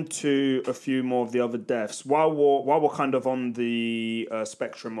get on to a few more of the other deaths, while we're kind of on the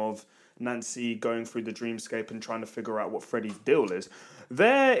spectrum of Nancy going through the dreamscape and trying to figure out what Freddy's deal is,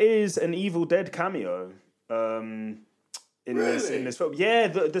 there is an Evil Dead cameo. In this film, yeah,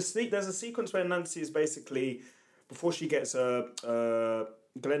 there's a sequence where Nancy is basically, before she gets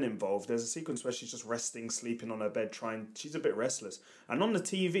Glenn involved, there's a sequence where she's just resting, sleeping on her bed, she's a bit restless, and on the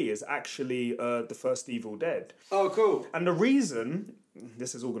TV is actually the first Evil Dead. Oh, cool. And the reason,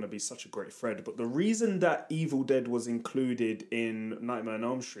 this is all going to be such a great thread, but the reason that Evil Dead was included in Nightmare on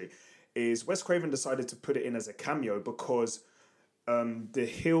Elm Street is Wes Craven decided to put it in as a cameo because The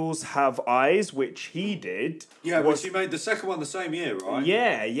Hills Have Eyes, which he did. Yeah, which he made the second one the same year, right?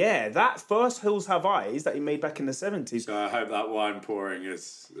 Yeah. That first Hills Have Eyes that he made back in the 70s. So I hope that wine pouring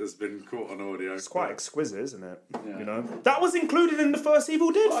has been caught on audio. It's quite exquisite, isn't it? Yeah. That was included in the first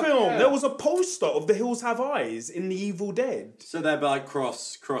Evil Dead film. Yeah. There was a poster of The Hills Have Eyes in the Evil Dead. So they're like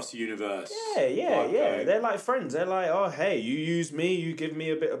cross universe. Yeah. They're like friends. They're like, oh, hey, you use me, you give me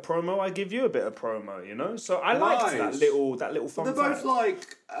a bit of promo, I give you a bit of promo, So I liked that little fun They're both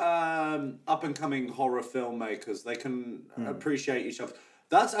like up and coming horror filmmakers. They can appreciate each other.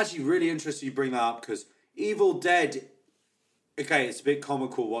 That's actually really interesting you bring that up, because Evil Dead, okay, it's a bit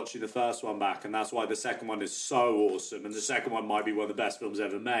comical watching the first one back, and that's why the second one is so awesome, and the second one might be one of the best films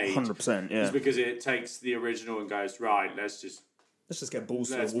ever made. 100%, yeah. It's because it takes the original and goes, right, let's just get balls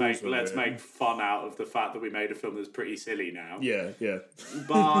to the walls. Let's make fun out of the fact that we made a film that's pretty silly now. Yeah.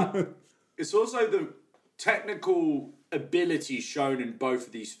 But it's also the technical ability shown in both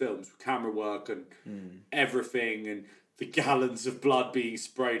of these films, with camera work and everything, and the gallons of blood being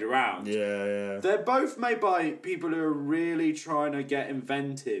sprayed around. Yeah. They're both made by people who are really trying to get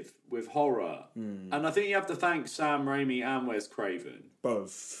inventive with horror. And I think you have to thank Sam Raimi and Wes Craven.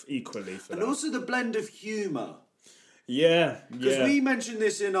 Both equally for that. And also the blend of humour. Yeah, Because we mentioned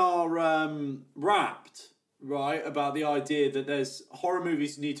this in our Wrapped, right, about the idea that there's horror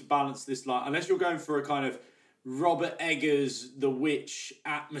movies need to balance this, like, unless you're going for a kind of Robert Eggers The Witch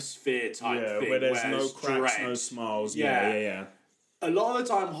atmosphere type thing, where there's no cracks, dread. no smiles. Yeah. A lot of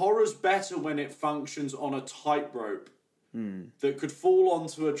the time, horror's better when it functions on a tightrope that could fall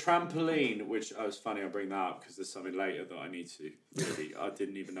onto a trampoline, which, it's funny I bring that up because there's something later that I need to really, I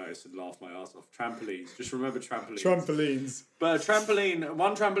didn't even notice and laugh my ass off. Trampolines. Just remember trampolines. Trampolines. But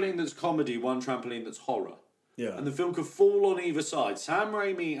one trampoline that's comedy, one trampoline that's horror. Yeah. And the film could fall on either side. Sam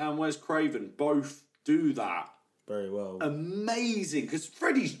Raimi and Wes Craven both do that very well. Amazing, because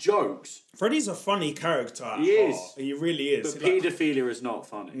Freddy's jokes. Freddy's a funny character. He is. He really is. But paedophilia is not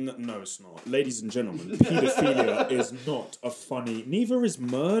funny. No, it's not. Ladies and gentlemen, paedophilia is not a funny... Neither is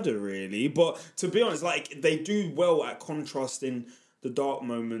murder, really. But to be honest, like, they do well at contrasting the dark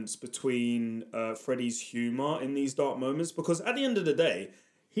moments between Freddy's humour in these dark moments, because at the end of the day,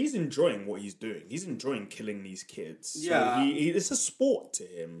 he's enjoying what he's doing. He's enjoying killing these kids. Yeah. So it's a sport to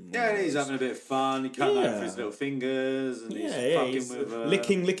him. Yeah, and he's having a bit of fun. He cut out for his little fingers, and he's fucking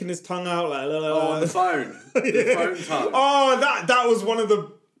with... licking his tongue out. Like, on the phone. The phone tongue. Oh, that was one of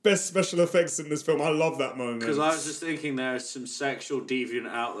the best special effects in this film. I love that moment. Because I was just thinking there's some sexual deviant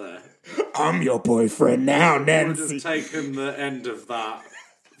out there. I'm your boyfriend now, Nancy. I would have taken the end of that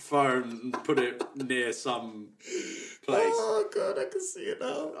phone and put it near some... place. Oh god, I can see it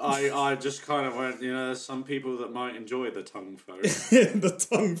now. I just kind of went, there's some people that might enjoy the tongue phone. The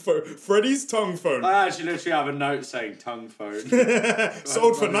tongue phone. Freddy's tongue phone. I actually literally have a note saying tongue phone.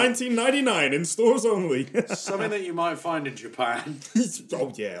 Sold for $19.99 in stores only. Something that you might find in Japan.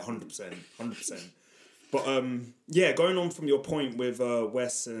 Oh yeah, 100%. But going on from your point with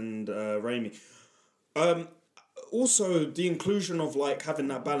Wes and Raimi. Also the inclusion of like having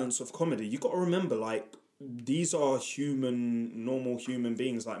that balance of comedy. You got to remember, like, these are normal human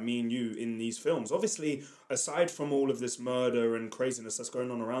beings like me and you in these films. Obviously, aside from all of this murder and craziness that's going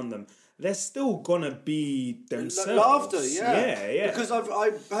on around them, they're still gonna be themselves. Laughter, yeah. Because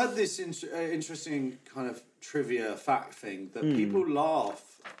I've heard this interesting kind of trivia fact thing that people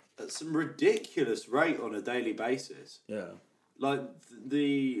laugh at some ridiculous rate on a daily basis. Yeah. Like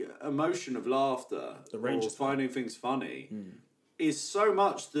the emotion of laughter or finding things funny. Is so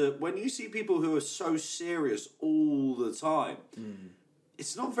much that when you see people who are so serious all the time,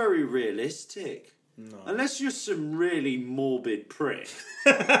 it's not very realistic. No. Unless you're some really morbid prick,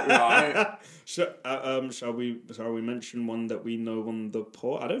 right? Shall we mention one that we know on the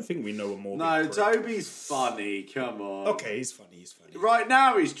pod? I don't think we know a morbid prick. No, Toby's funny. Come on. Okay, he's funny. Right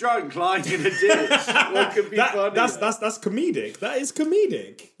now, he's drunk, lying in a ditch. What could be funny? That's comedic. That is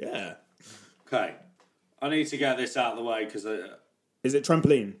comedic. Yeah. Okay, I need to get this out of the way because. Is it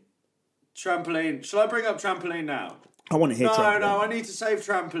trampoline? Trampoline. Shall I bring up trampoline now? I want to hear trampoline. No, I need to save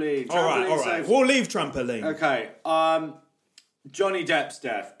trampoline. All right. We'll leave trampoline. Okay. Johnny Depp's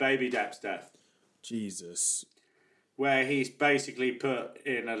death. Baby Depp's death. Jesus. Where he's basically put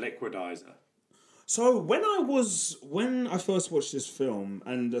in a liquidizer. So when I first watched this film,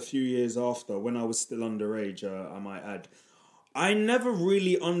 and a few years after, when I was still underage, I might add, I never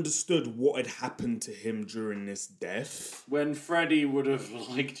really understood what had happened to him during this death. When Freddy would have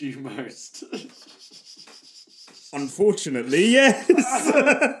liked you most. Unfortunately, yes.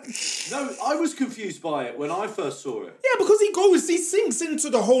 No, I was confused by it when I first saw it. Yeah, because he sinks into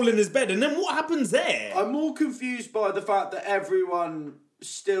the hole in his bed, and then what happens there? I'm more confused by the fact that everyone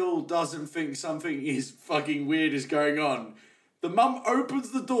still doesn't think something is fucking weird is going on. The mum opens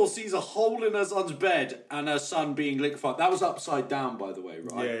the door, sees a hole in her son's bed, and her son being liquefied. That was upside down, by the way,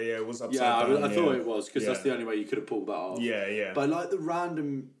 right? Yeah, it was upside down. I thought it was, because that's the only way you could have pulled that off. Yeah. But I like the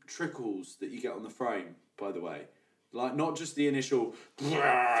random trickles that you get on the frame, by the way. Like, not just the initial,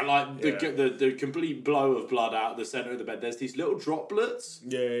 the complete blow of blood out of the centre of the bed. There's these little droplets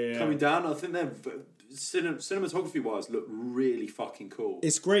coming down. I think they're... cinematography-wise, look really fucking cool.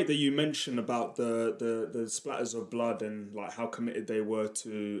 It's great that you mentioned about the splatters of blood and like how committed they were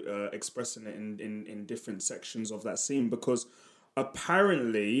to expressing it in different sections of that scene, because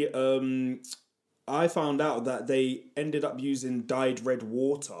apparently I found out that they ended up using dyed red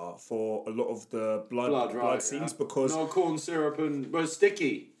water for a lot of the blood scenes because... No corn syrup and... Well,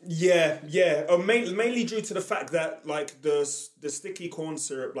 sticky. Yeah. Mainly due to the fact that like the sticky corn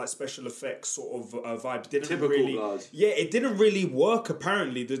syrup like special effects sort of vibe didn't typical really... blood. Yeah, it didn't really work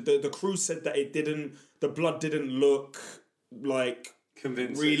apparently. The crew said that the blood didn't look like...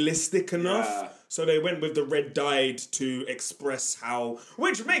 convincing. Realistic enough. Yeah. So they went with the red dyed to express how...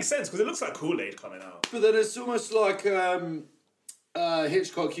 Which makes sense, because it looks like Kool-Aid coming out. But then it's almost like...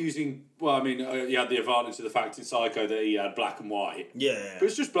 Hitchcock using... Well, I mean, he had the advantage of the fact in Psycho that he had black and white. Yeah. But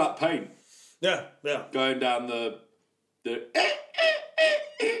it's just black paint. Yeah. Going down the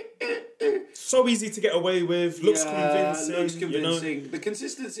so easy to get away with. Looks convincing. Looks convincing. You know? The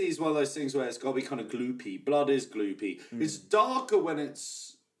consistency is one of those things where it's got to be kind of gloopy. Blood is gloopy. It's darker when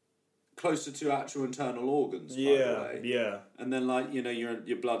it's closer to actual internal organs. By the way. Yeah. And then, like, you know,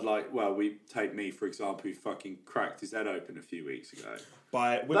 your blood, like, well, we take me for example, who fucking cracked his head open a few weeks ago.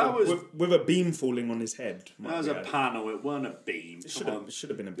 With a beam falling on his head. That was a panel. It wasn't a beam. It should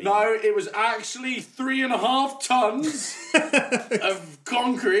have been a beam. No, it was actually 3.5 tons of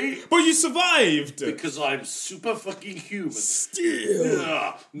concrete. But you survived Because I'm super fucking human. Still.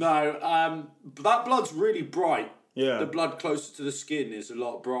 Ugh. No, that blood's really bright. Yeah. The blood closer to the skin is a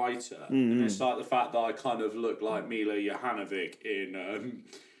lot brighter. And it's like the fact that I kind of look like Mila Jovanovic in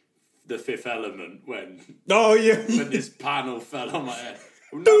The Fifth Element when this panel fell on my head.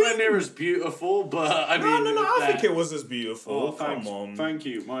 I'm nowhere near as beautiful, but I mean... No, I think it was as beautiful. Oh, come on. Thank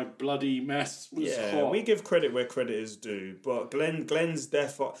you. My bloody mess was hot. We give credit where credit is due. But Glenn's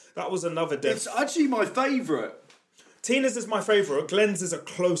death... That was another death. It's actually my favourite. Tina's is my favourite. Glenn's is a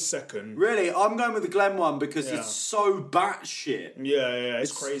close second. Really? I'm going with the Glenn one because it's so batshit. Yeah,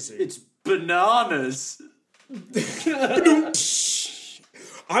 it's crazy. It's bananas.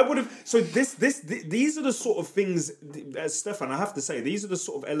 I would have. So these are the sort of things, Stefan. I have to say, these are the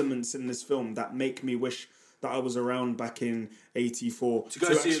sort of elements in this film that make me wish that I was around back in '84 to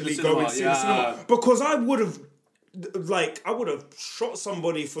actually go and see the cinema. Because I would have shot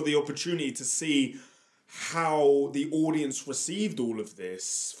somebody for the opportunity to see how the audience received all of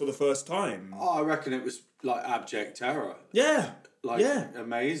this for the first time. Oh, I reckon it was like abject terror. Yeah.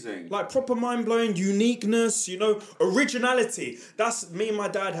 Amazing. Like proper mind-blowing uniqueness, you know, originality. That's me and my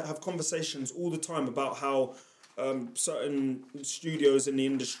dad have conversations all the time about how certain studios in the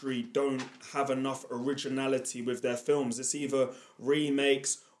industry don't have enough originality with their films. It's either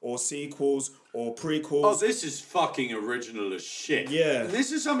remakes or sequels or prequels. Oh, this is fucking original as shit. Yeah. And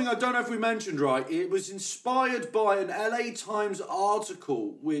this is something I don't know if we mentioned, right? It was inspired by an LA Times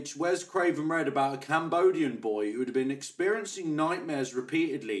article which Wes Craven read about a Cambodian boy who had been experiencing nightmares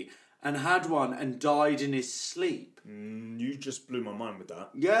repeatedly and had one and died in his sleep. You just blew my mind with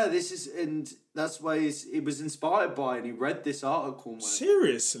that. Yeah, and that's why it was inspired by, and he read this article. And went,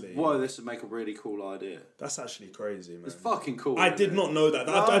 seriously? Whoa, this would make a really cool idea. That's actually crazy, man. It's fucking cool. I did not know that.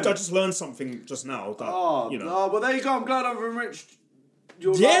 No. I just learned something just now. That, you know. Well, there you go. I'm glad I've enriched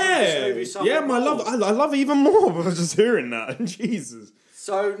your love of this movie. My love. I love it even more by just hearing that. Jesus.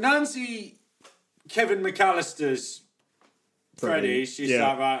 So Nancy, Kevin McAllister's Freddie, she's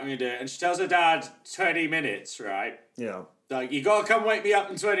like, right, I'm going to do it. And she tells her dad 20 minutes, right? Yeah. Like, you got to come wake me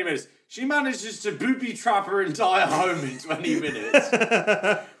up in 20 minutes. She manages to booby trap her entire home in 20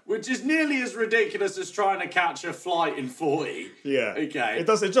 minutes. Which is nearly as ridiculous as trying to catch a flight in 40. Yeah. Okay.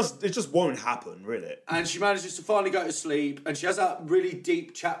 It just won't happen, really. And she manages to finally go to sleep. And she has that really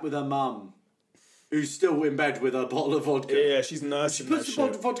deep chat with her mum, who's still in bed with a bottle of vodka. Yeah, she's nursing that shit. She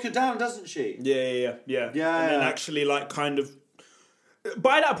puts the vodka down, doesn't she? Yeah. And then actually, like, kind of...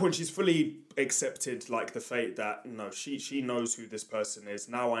 By that point, she's fully accepted, like, the fate that, no, she knows who this person is.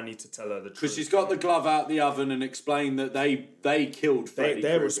 Now I need to tell her the truth. Because she's got the glove out the oven and explained that they killed Freddy.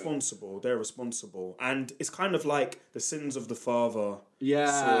 They're responsible. They're responsible. And it's kind of like the sins of the father.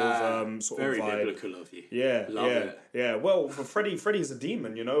 Yeah. Sort very of vibe. biblical of you. Yeah. Love it. Yeah. Well, for Freddy's a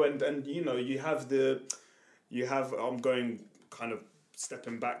demon, you know, and you know, I'm going kind of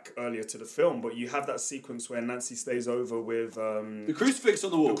stepping back earlier to the film, but you have that sequence where Nancy stays over with the crucifix on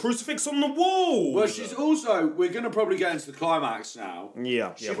the wall. The crucifix on the wall. Well, she's also. We're going to probably get into the climax now.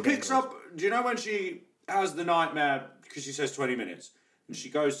 Yeah. She picks up. Do you know when she has the nightmare? Because she says 20 minutes, and she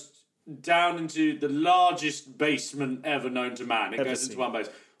goes down into the largest basement ever known to man. It goes into one base.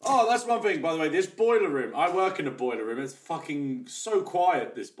 Oh, that's one thing, by the way. This boiler room. I work in a boiler room. It's fucking so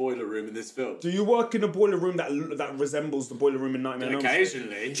quiet, this boiler room in this film. Do you work in a boiler room that resembles the boiler room in Nightmare on Elm Street?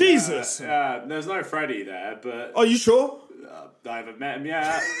 Occasionally. Jesus. There's no Freddy there, but... Are you sure? I haven't met him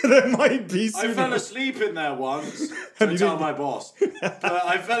yet. There might be. I fell asleep in there once. Don't tell my boss. But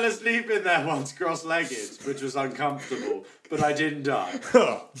I fell asleep in there once, cross-legged, which was uncomfortable. But I didn't die.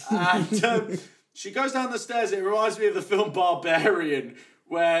 And she goes down the stairs. It reminds me of the film Barbarian,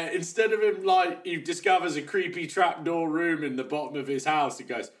 where instead of him, like, he discovers a creepy trapdoor room in the bottom of his house, he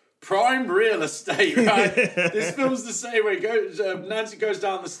goes, prime real estate, right? This film's the same way. Nancy goes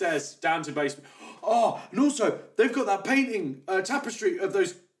down the stairs, down to basement. Oh, and also, they've got that painting, tapestry of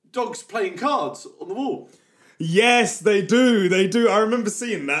those dogs playing cards on the wall. Yes, they do. They do. I remember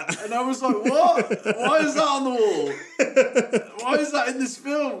seeing that. And I was like, what? Why is that on the wall? Why is that in this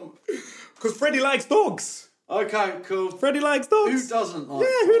film? Because Freddy likes dogs. Okay, cool. Freddy likes dogs. Who doesn't like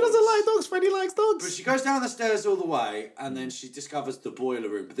Yeah, dogs? who doesn't like dogs? Freddy likes dogs. But she goes down the stairs all the way, and then she discovers the boiler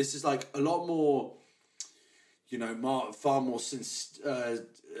room. But this is like a lot more, far more sinister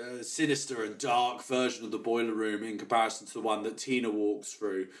and dark version of the boiler room in comparison to the one that Tina walks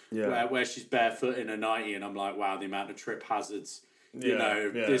through, where she's barefoot in a nightie, and I'm like, wow, the amount of trip hazards.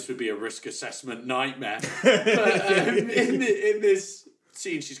 This would be a risk assessment nightmare. But in this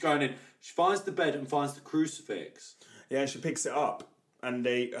scene, she's going in. She finds the bed and finds the crucifix. Yeah, she picks it up, and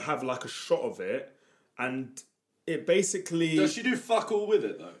they have like a shot of it, and it basically... Does she do fuck all with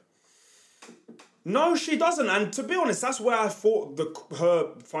it, though? No, she doesn't. And to be honest, that's where I thought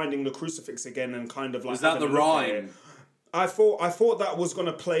her finding the crucifix again and kind of like... Is that the rhyme? I thought that was going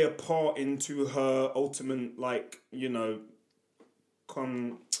to play a part into her ultimate,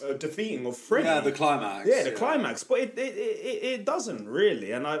 defeating of Freddy. Yeah, the climax. Yeah, the climax. But it doesn't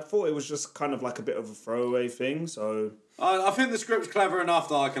really. And I thought it was just kind of like a bit of a throwaway thing, so... I think the script's clever enough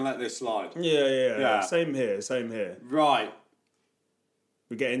that I can let this slide. Yeah. Same here. Right.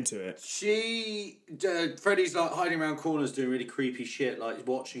 We get into it. Freddy's like hiding around corners doing really creepy shit, like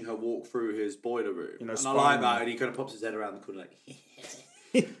watching her walk through his boiler room. And I like that, and he kind of pops his head around the corner like...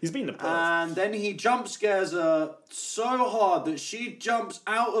 He's been a perv. And then he jump scares her so hard that she jumps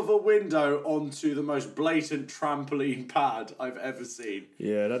out of a window onto the most blatant trampoline pad I've ever seen.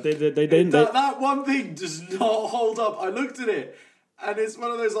 Yeah, that one thing does not hold up. I looked at it, and it's one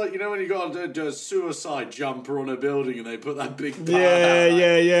of those, like, when you got to do a suicide jumper on a building and they put that big pad out.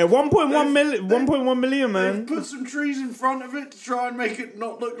 Yeah. 1.1 million, man. They've put some trees in front of it to try and make it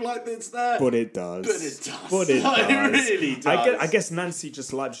not look like it's there. But it does. It really does. I guess Nancy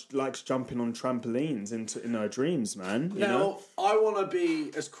just likes jumping on trampolines in her dreams, man. Now, I want to be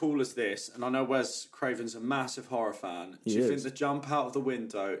as cool as this, and I know Wes Craven's a massive horror fan. Do you think the jump out of the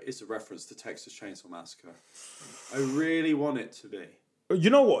window is a reference to Texas Chainsaw Massacre? I really want it to be. You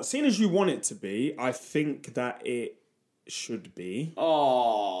know what? Seeing as you want it to be, I think that it should be.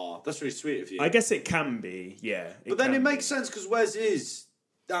 Oh, that's really sweet of you. I guess it can be, yeah. But then it makes sense because Wes is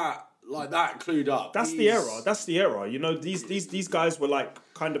that clued up. That's the era. These guys were like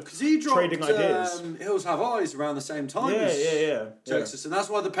kind of trading ideas. Hills Have Eyes around the same time. Yeah. Texas, and that's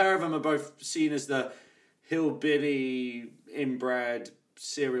why the pair of them are both seen as the hillbilly inbred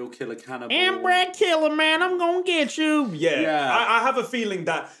serial killer cannibal. Inbred killer, man, I'm gonna get you. Yeah. I have a feeling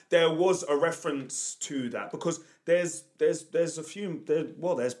that there was a reference to that because there's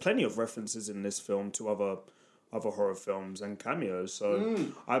plenty of references in this film to other horror films and cameos. So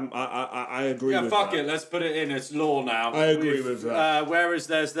I agree. Yeah, with fuck that. it. Let's put it in. It's law now. I agree with that. Whereas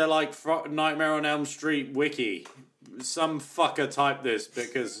they're like Nightmare on Elm Street wiki. Some fucker type this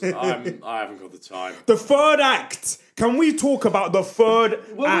because I haven't got the time. The third act. Can we talk about the third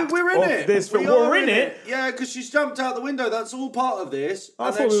act we're in of it. this film? We're in it. Yeah, because she's jumped out the window. That's all part of this.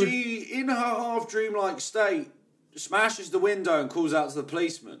 And then she, in her half dreamlike state, smashes the window and calls out to the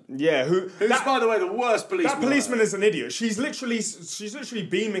policeman. Yeah, who's by the way the worst policeman. That policeman is an idiot. She's literally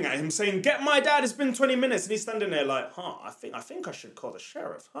beaming at him, saying, "Get my dad! It's been 20 minutes," and he's standing there like, I think I should call the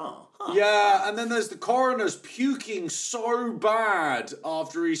sheriff, Yeah, and then there's the coroner's puking so bad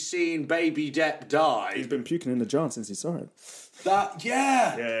after he's seen Baby Depp die. He's been puking in the jar since he saw it.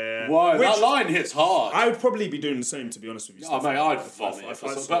 Yeah. Wow, that line hits hard. I would probably be doing the same, to be honest with you. Mate, I'd vomit if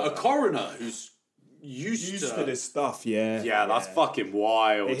I saw that. A coroner who's used to this stuff, yeah. Yeah, that's fucking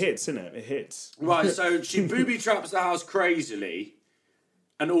wild. It hits, innit? It hits. Right, so she booby traps the house crazily,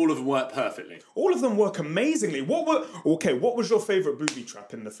 and all of them work perfectly. All of them work amazingly. What was your favourite booby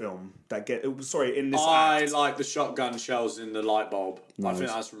trap in the film? In this act? I like the shotgun shells in the light bulb. Nice. I think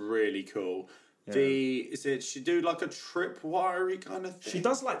that's really cool. Yeah. She do like a tripwire-y kind of thing? She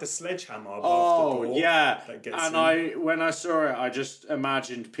does like the sledgehammer above the door. Yeah. That gets and when I saw it, I just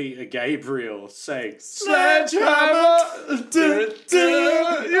imagined Peter Gabriel saying, "Sledgehammer! You're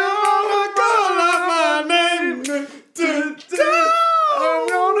gonna my name! I'm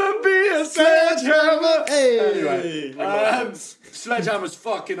gonna be a sledgehammer!" Anyway, sledgehammer's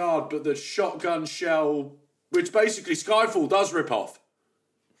fucking hard, but the shotgun shell, which basically Skyfall does rip off.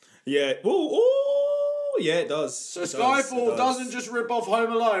 Yeah. Yeah, it does. So Skyfall doesn't just rip off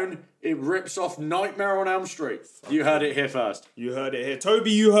Home Alone, it rips off Nightmare on Elm Street. You heard it here first. You heard it here.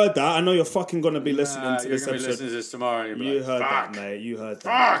 Toby, you heard that. I know you're fucking going to be listening to this episode. You're going to be listening to this tomorrow. And you heard that, mate. You heard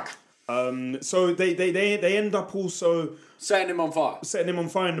that. Fuck! So they end up also... Setting him on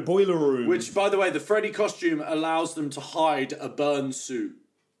fire in the boiler room. Which, by the way, the Freddy costume allows them to hide a burn suit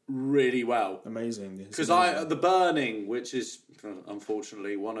really well. Amazing. Because The Burning, which is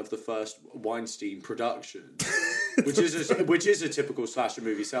unfortunately one of the first Weinstein productions, which is a typical slasher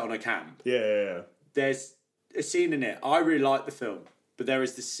movie set on a camp. Yeah. There's a scene in it. I really like the film, but there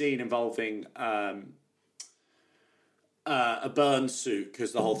is this scene involving a burn suit,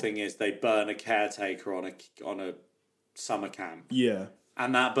 because the whole thing is they burn a caretaker on a summer camp. Yeah.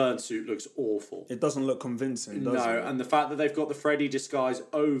 And that burn suit looks awful. It doesn't look convincing, does it? No, and the fact that they've got the Freddy disguise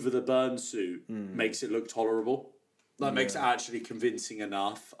over the burn suit makes it look tolerable. That makes it actually convincing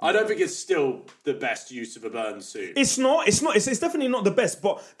enough. I don't think it's still the best use of a burn suit. It's not. It's definitely not the best.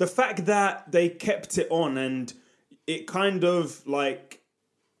 But the fact that they kept it on and it kind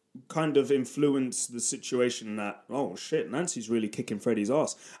of influenced the situation that, oh shit, Nancy's really kicking Freddy's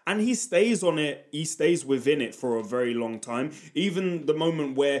ass. And he stays on it, he stays within it for a very long time. Even the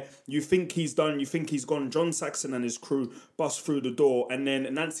moment where you think he's done, you think he's gone, John Saxon and his crew bust through the door, and then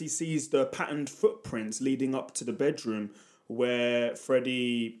Nancy sees the patterned footprints leading up to the bedroom where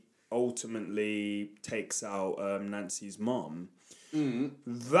Freddy ultimately takes out Nancy's mom.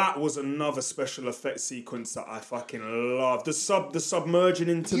 That was another special effects sequence that I fucking loved. The submerging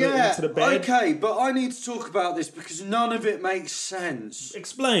into the bed. Okay, but I need to talk about this because none of it makes sense.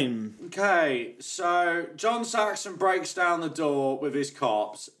 Explain. Okay, so John Saxon breaks down the door with his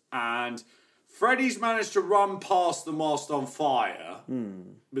cops, and Freddy's managed to run past them whilst on fire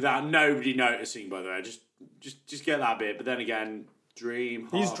without nobody noticing. By the way, just get that bit. But then again.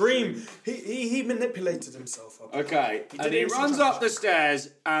 He's dream. He manipulated himself up. Okay, and he runs up the stairs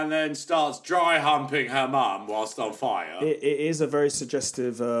and then starts dry humping her mum whilst on fire. It is a very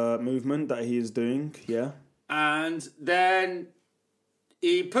suggestive movement that he is doing, yeah. And then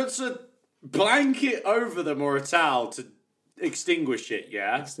he puts a blanket over them or a towel to extinguish it,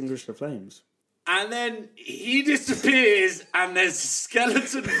 yeah? Extinguish the flames. And then he disappears and there's a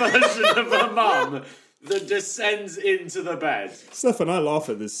skeleton version of her mum that descends into the bed. Stefan, I laugh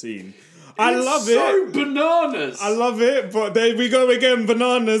at this scene. I love it. It's so bananas. I love it, but there we go again,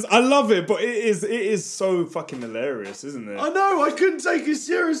 bananas. I love it, but it is so fucking hilarious, isn't it? I know, I couldn't take it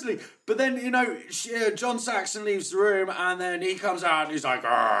seriously. But then, John Saxon leaves the room and then he comes out and he's like,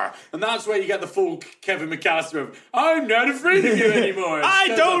 "Argh." And that's where you get the full Kevin McAllister of, I'm not afraid of you anymore. I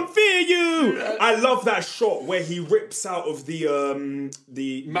don't fear you. I love that shot where he rips out of the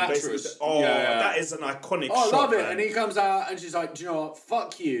mattress. That is an iconic shot. I love it. Man. And he comes out and she's like, do you know what?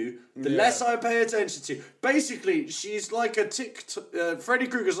 Fuck you. The less I pay attention to. Basically, she's like a Freddy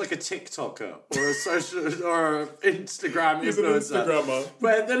Krueger's like a TikToker or a social or an Instagram He's influencer. An Instagrammer.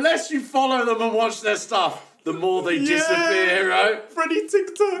 Where the less you follow them and watch their stuff, the more they disappear, right? Freddy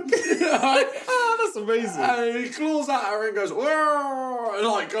TikTok. That's amazing. And he claws at her and goes, whoa,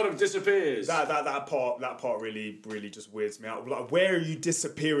 and kind of disappears. That part really just weirds me out. Like, where are you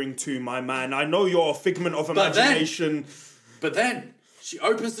disappearing to, my man? I know you're a figment of imagination. But then she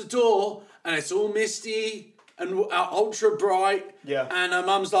opens the door and it's all misty and ultra bright. Yeah. And her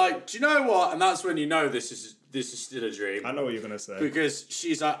mum's like, do you know what? And that's when you know this is still a dream. I know what you're going to say. Because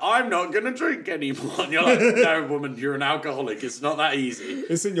she's like, I'm not going to drink anymore. And you're like, no, woman, you're an alcoholic. It's not that easy.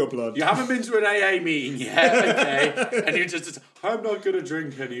 It's in your blood. You haven't been to an AA meeting yet, okay? And you're just, I'm not going to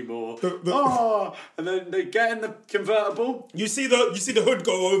drink anymore. And then they get in the convertible. You see the hood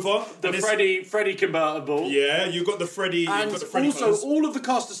go over. The Freddy convertible. Yeah, you got the Freddy. And also, colours. all of the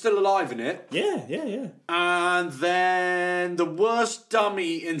cast are still alive in it. Yeah. And then the worst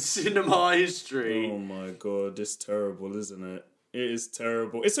dummy in cinema history. Oh my god. It's terrible, isn't it? It is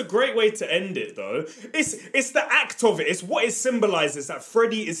terrible. It's a great way to end it, though. It's the act of it. It's what it symbolizes, that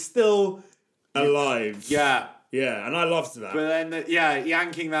Freddy is still alive. Yeah, and I loved that. But then,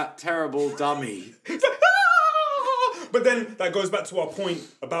 yanking that terrible dummy. But then that goes back to our point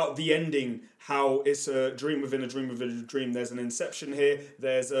about the ending. How it's a dream within a dream within a dream. There's an inception here.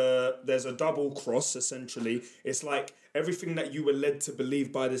 There's a double cross. Essentially, it's like everything that you were led to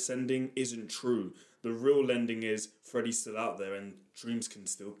believe by this ending isn't true. The real ending is Freddy's still out there and dreams can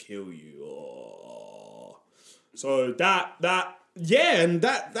still kill you. Oh. So that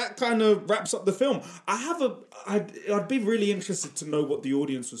kind of wraps up the film. I'd be really interested to know what the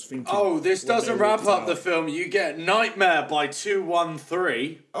audience was thinking. Oh, this doesn't wrap up the film. You get Nightmare by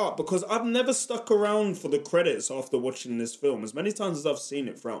 213. Oh, because I've never stuck around for the credits after watching this film. As many times as I've seen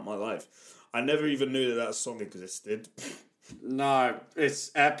it throughout my life, I never even knew that song existed. No,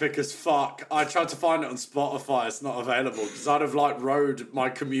 it's epic as fuck. I tried to find it on Spotify. It's not available because I'd have rode my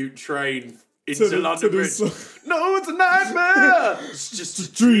commute train into London Bridge. No, it's a nightmare. It's just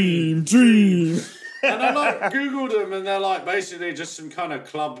a dream. And I like Googled them, and they're like basically just some kind of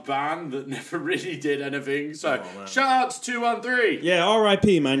club band that never really did anything. So shout out to 213. Yeah,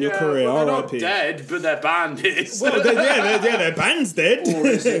 R.I.P. man, your career. Well, they're R.I.P. not dead, but their band is. Well, their band's dead. Or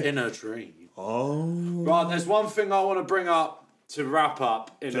is it in a dream? Oh. Right, there's one thing I want to bring up to wrap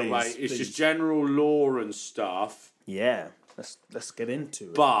up in a way. It's just general lore and stuff. Yeah, let's get into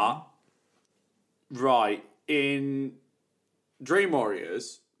it. But right, in Dream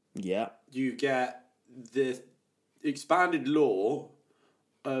Warriors, you get the expanded lore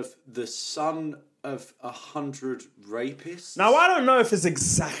of the son of 100 rapists. Now, I don't know if it's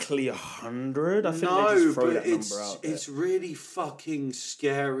exactly 100. I think they just throw that number out there. It's really fucking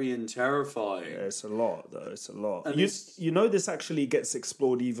scary and terrifying. Yeah, it's a lot, though. It's a lot. And you know this actually gets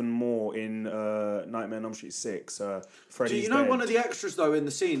explored even more in Nightmare on Elm Street 6. Freddy's Do you know Dead. one of the extras, though, in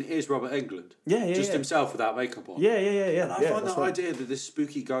the scene is Robert Englund? Yeah. Just himself without makeup on. Yeah. And I find that idea that this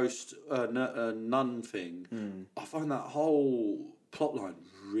spooky ghost nun thing, I find that whole plotline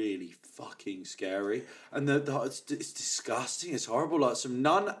really fucking scary, and it's disgusting. It's horrible. Like some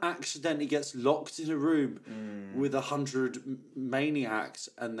nun accidentally gets locked in a room with 100 maniacs,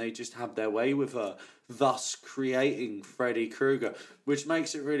 and they just have their way with her, thus creating Freddy Krueger, which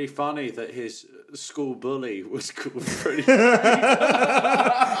makes it really funny that his school bully was called Freddy Krueger.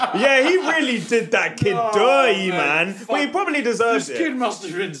 Yeah, he really did that kid dirty, man. Well, he probably deserves it. This kid must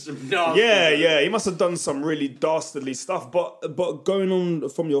have been some nasty. Yeah, he must have done some really dastardly stuff. But going on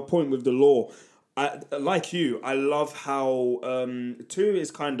from your point with the law, like you, I love how 2 is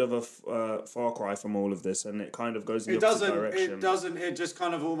kind of a far cry from all of this, and it kind of goes in the opposite direction. It just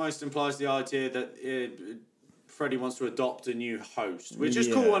kind of almost implies the idea that Freddy wants to adopt a new host, which is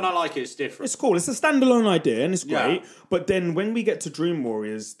cool, and I like it. It's different. It's cool. It's a standalone idea, and it's great. But then when we get to Dream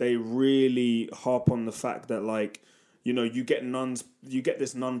Warriors, they really harp on the fact that, like, you know, you get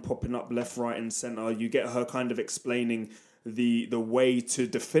this nun popping up left, right, and center. You get her kind of explaining the way to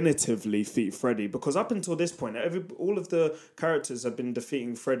definitively defeat Freddy, because up until this point, all of the characters have been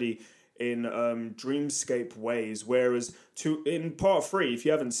defeating Freddy in dreamscape ways, whereas in part 3, if you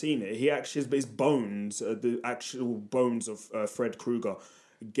haven't seen it, he actually his bones, the actual bones of Fred Krueger,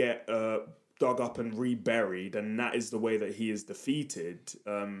 get dug up and reburied, and that is the way that he is defeated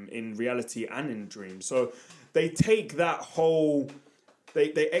in reality and in dreams. So they take that whole.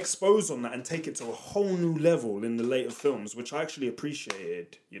 They expose on that and take it to a whole new level in the later films, which I actually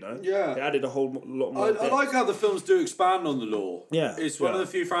appreciated, you know? Yeah. They added a whole lot more. I like how the films do expand on the lore. Yeah. It's one of the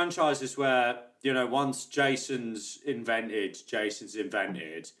few franchises where, you know, once Jason's invented.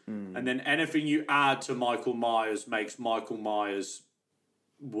 And then anything you add to Michael Myers makes Michael Myers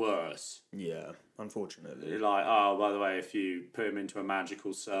worse. Yeah, unfortunately. Like, oh, by the way, if you put him into a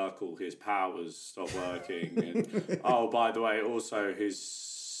magical circle, his powers stop working. And oh, by the way, also his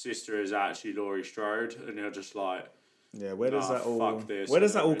sister is actually Laurie Strode, and you're just like, yeah, where does that all? Fuck this. Where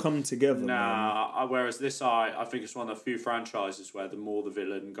does that all come together? Whereas this, I think it's one of the few franchises where the more the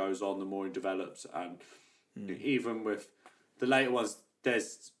villain goes on, the more he develops, and even with the later ones,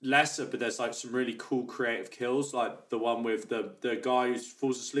 there's lesser, but there's like some really cool creative kills, like the one with the guy who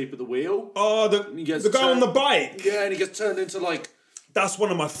falls asleep at the wheel. Oh, the guy on the bike. Yeah, and he gets turned into like. That's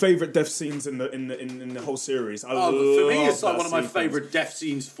one of my favourite death scenes in the whole series. For me, it's like one of my favourite death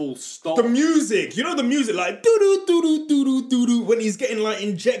scenes. Full stop. The music, you know, the music, like doo doo doo doo doo doo doo doo, when he's getting like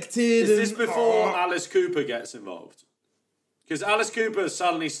injected. Is this before Alice Cooper gets involved? Because Alice Cooper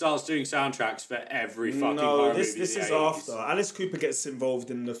suddenly starts doing soundtracks for every fucking horror movie. This is 80s. After. Alice Cooper gets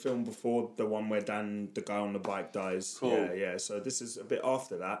involved in the film before the one where the guy on the bike, dies. Cool. Yeah. So this is a bit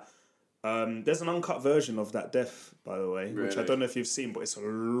after that. There's an uncut version of that death, by the way, which I don't know if you've seen, but it's a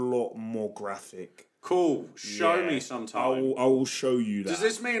lot more graphic. Cool. Show me sometime. I will show you that. Does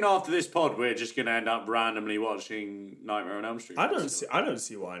this mean after this pod we're just going to end up randomly watching Nightmare on Elm Street? I don't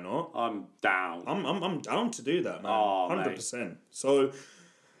see why not. I'm down. I'm down to do that, man. Oh, 100%. Mate. So,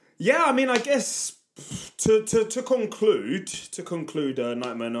 yeah, I mean, I guess to conclude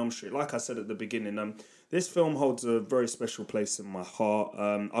Nightmare on Elm Street, like I said at the beginning, this film holds a very special place in my heart.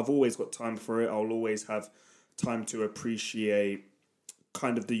 I've always got time for it. I'll always have time to appreciate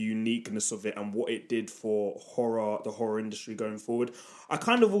kind of the uniqueness of it and what it did for the horror industry going forward. I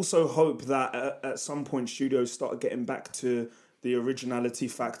kind of also hope that at some point studios start getting back to the originality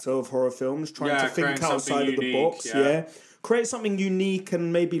factor of horror films, trying to think outside of the box. Yeah. Create something unique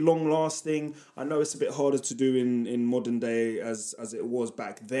and maybe long lasting. I know it's a bit harder to do in modern day as it was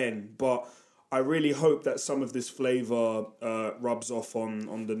back then, but I really hope that some of this flavour rubs off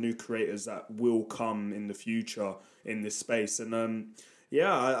on the new creators that will come in the future in this space. And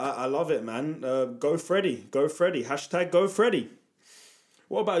I love it, man. Go Freddy. Hashtag go Freddy.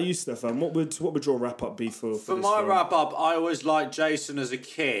 What about you, Stefan? What would your wrap up be for For this my film? wrap up, I always liked Jason as a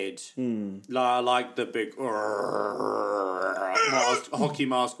kid. Like, I like the big hockey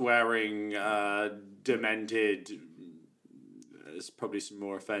mask wearing, demented. There's probably some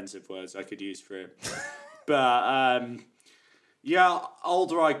more offensive words I could use for it. But yeah,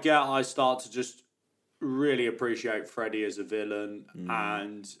 older I get, I start to just really appreciate Freddy as a villain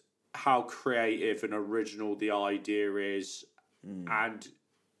and how creative and original the idea is. And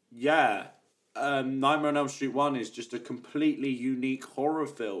yeah, Nightmare on Elm Street 1 is just a completely unique horror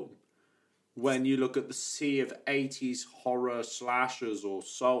film. When you look at the sea of 80s horror slashers or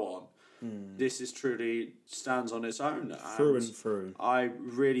so on, this is truly stands on its own. Through and through. I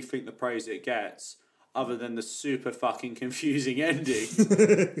really think the praise it gets, other than the super fucking confusing ending,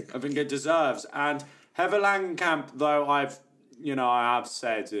 I think it deserves. And Heather Langenkamp, though I have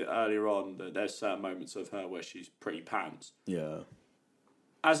said earlier on that there's certain moments of her where she's pretty pants. Yeah.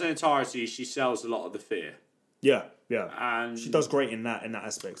 As an entirety, she sells a lot of the fear. Yeah. And she does great in that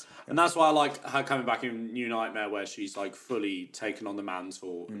aspect. And that's why I like her coming back in New Nightmare, where she's like fully taken on the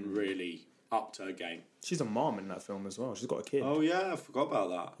mantle and really upped her game. She's a mom in that film as well. She's got a kid. Oh yeah, I forgot about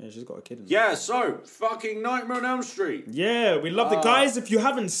that. Yeah, she's got a kid in Yeah, so fucking Nightmare on Elm Street. Yeah, we love it. Guys, if you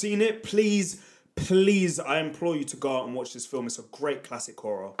haven't seen it, please, I implore you to go out and watch this film. It's a great classic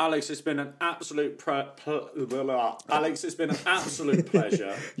horror. Alex, it's been an absolute Alex, it's been an absolute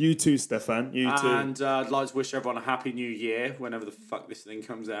pleasure. You too, Stefan. You too. And I'd like to wish everyone a happy new year whenever the fuck this thing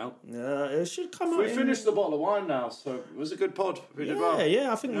comes out. It should come out. We finished the bottle of wine now, so it was a good pod. We did well.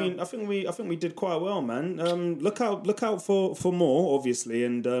 Yeah. I think we did quite well, man. Look out for more, obviously,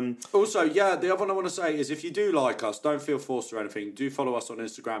 and also, yeah, the other one I want to say is if you do like us, don't feel forced or anything. Do follow us on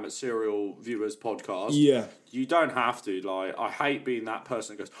Instagram at Serial Viewers Podcast. Yeah. You don't have to. Like, I hate being that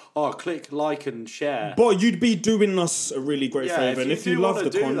person that goes, oh, click like and share. But you'd be doing us a really great favour, and if you love the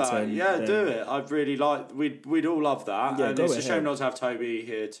content, do it. I'd really like. We'd all love that. Yeah, and it's a shame not to have Toby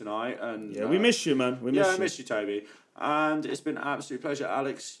here tonight. And we miss you, man. I miss you, Toby. And it's been an absolute pleasure,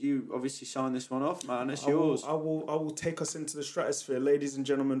 Alex. You obviously signed this one off, man. It's yours. I will take us into the stratosphere, ladies and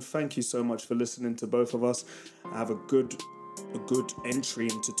gentlemen. Thank you so much for listening to both of us. Have a good entry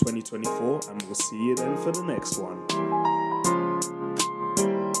into 2024, and we'll see you then for the next one.